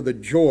 says, for the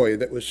joy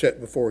that was set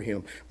before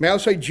him. May I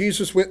say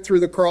Jesus went through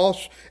the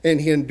cross and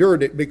he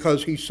endured it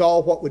because he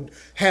saw what would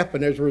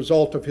happen as a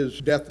result of his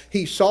death.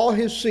 He saw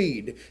his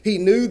seed. He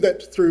knew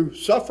that through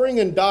suffering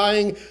and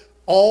dying,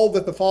 all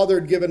that the Father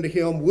had given to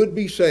him would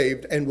be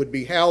saved and would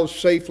be housed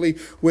safely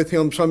with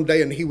him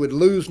someday, and he would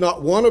lose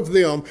not one of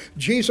them.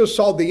 Jesus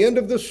saw the end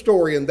of the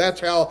story, and that's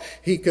how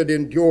he could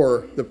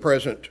endure the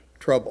present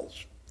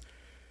troubles.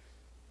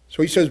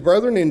 So he says,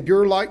 brethren,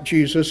 endure like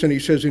Jesus, and he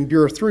says,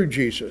 endure through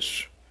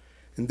Jesus.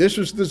 And this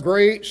is the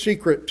great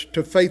secret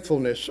to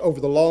faithfulness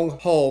over the long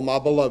haul, my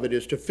beloved,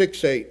 is to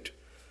fixate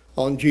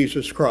on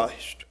Jesus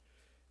Christ.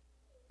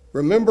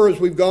 Remember,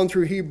 as we've gone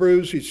through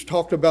Hebrews, he's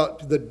talked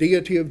about the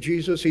deity of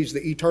Jesus. He's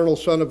the eternal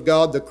Son of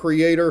God, the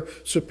Creator,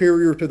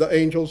 superior to the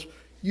angels.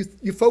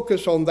 You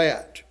focus on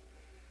that.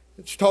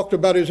 It's talked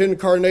about his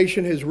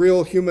incarnation, his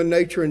real human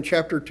nature in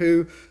chapter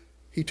 2.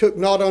 He took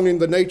not only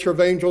the nature of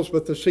angels,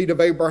 but the seed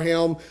of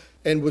Abraham,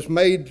 and was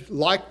made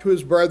like to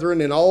his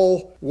brethren in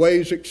all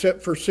ways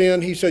except for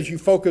sin. He says you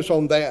focus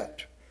on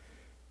that.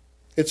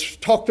 It's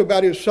talked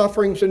about his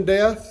sufferings and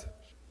death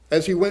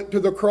as he went to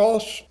the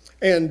cross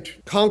and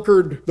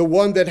conquered the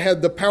one that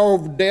had the power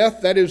of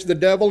death, that is the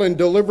devil, and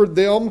delivered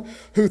them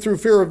who through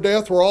fear of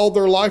death were all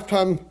their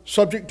lifetime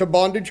subject to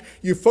bondage.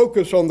 You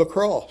focus on the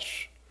cross.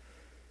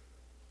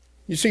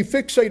 You see,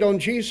 fixate on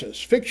Jesus.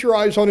 Fix your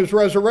eyes on his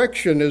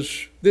resurrection, as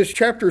this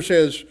chapter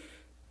says.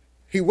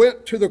 He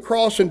went to the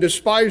cross and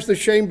despised the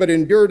shame, but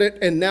endured it,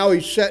 and now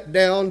he's sat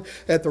down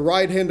at the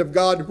right hand of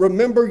God.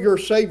 Remember, your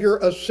Savior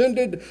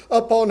ascended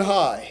up on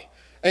high,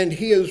 and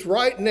he is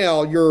right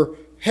now your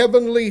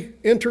heavenly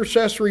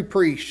intercessory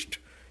priest,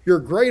 your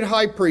great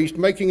high priest,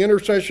 making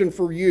intercession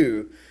for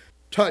you,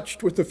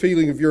 touched with the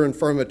feeling of your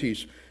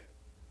infirmities.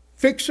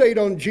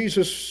 Fixate on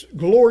Jesus'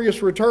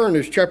 glorious return,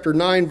 as chapter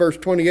 9, verse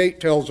 28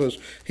 tells us.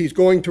 He's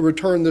going to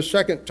return the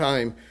second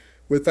time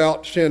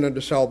without sin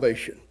unto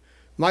salvation.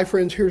 My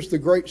friends, here's the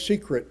great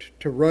secret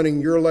to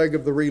running your leg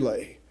of the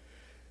relay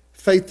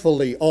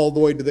faithfully all the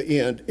way to the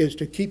end, is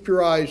to keep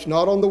your eyes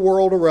not on the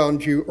world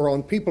around you or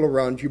on people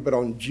around you, but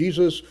on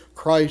Jesus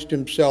Christ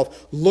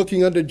himself,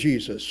 looking unto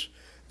Jesus,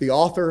 the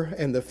author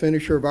and the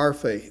finisher of our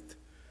faith.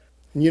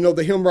 And you know,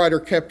 the hymn writer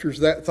captures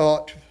that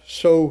thought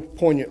so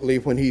poignantly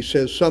when he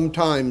says,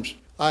 sometimes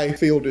I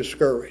feel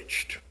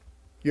discouraged.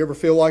 You ever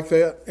feel like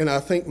that? And I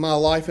think my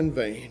life in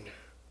vain.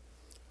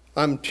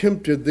 I'm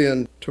tempted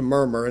then to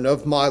murmur, and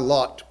of my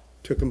lot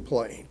to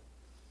complain.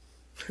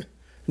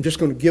 I'm just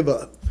going to give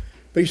up.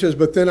 But he says,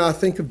 but then I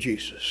think of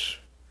Jesus.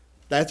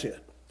 That's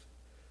it.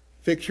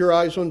 Fix your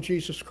eyes on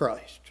Jesus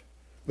Christ.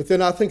 But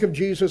then I think of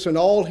Jesus and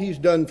all he's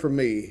done for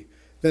me.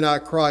 Then I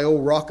cry, O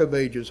Rock of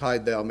Ages,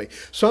 hide thou me.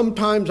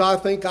 Sometimes I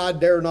think I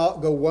dare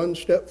not go one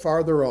step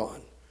farther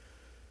on.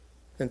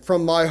 And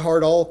from my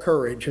heart all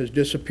courage has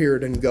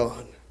disappeared and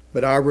gone.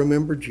 But I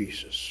remember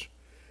Jesus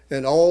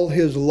and all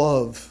his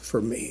love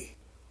for me.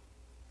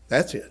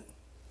 That's it.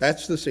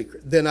 That's the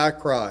secret. Then I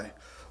cry,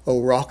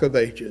 O Rock of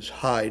Ages,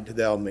 hide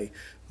thou me.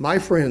 My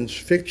friends,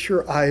 fix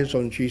your eyes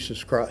on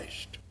Jesus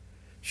Christ.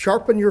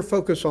 Sharpen your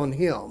focus on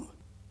him.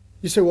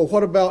 You say, well,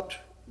 what about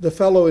the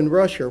fellow in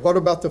Russia? What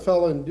about the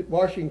fellow in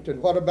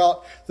Washington? What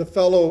about the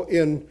fellow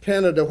in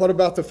Canada? What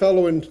about the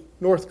fellow in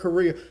North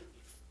Korea?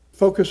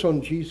 Focus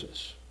on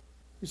Jesus.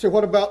 You say,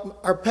 what about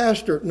our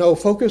pastor? No,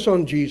 focus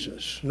on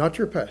Jesus, not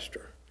your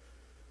pastor.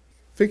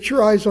 Fix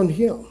your eyes on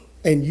him,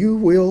 and you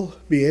will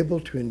be able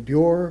to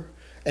endure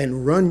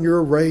and run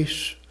your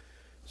race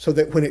so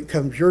that when it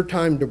comes your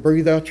time to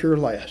breathe out your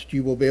last,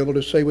 you will be able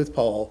to say with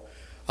Paul,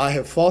 I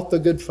have fought the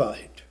good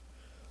fight.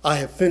 I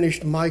have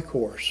finished my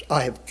course.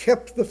 I have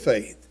kept the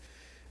faith.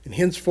 And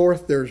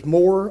henceforth there's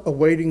more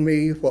awaiting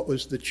me, what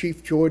was the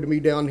chief joy to me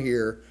down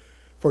here.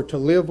 For to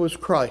live was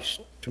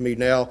Christ to me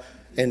now,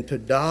 and to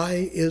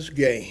die is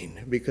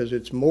gain, because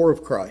it's more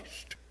of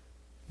Christ.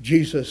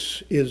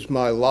 Jesus is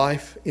my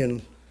life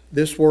in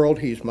this world.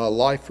 He's my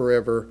life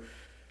forever.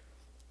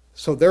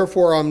 So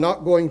therefore, I'm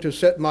not going to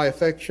set my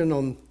affection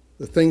on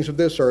the things of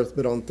this earth,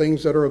 but on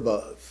things that are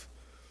above,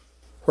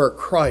 where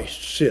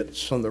Christ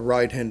sits on the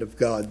right hand of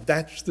God.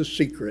 That's the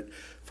secret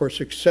for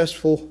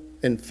successful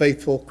and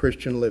faithful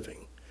Christian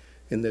living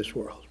in this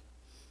world.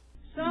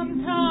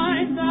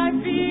 Sometimes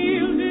I feel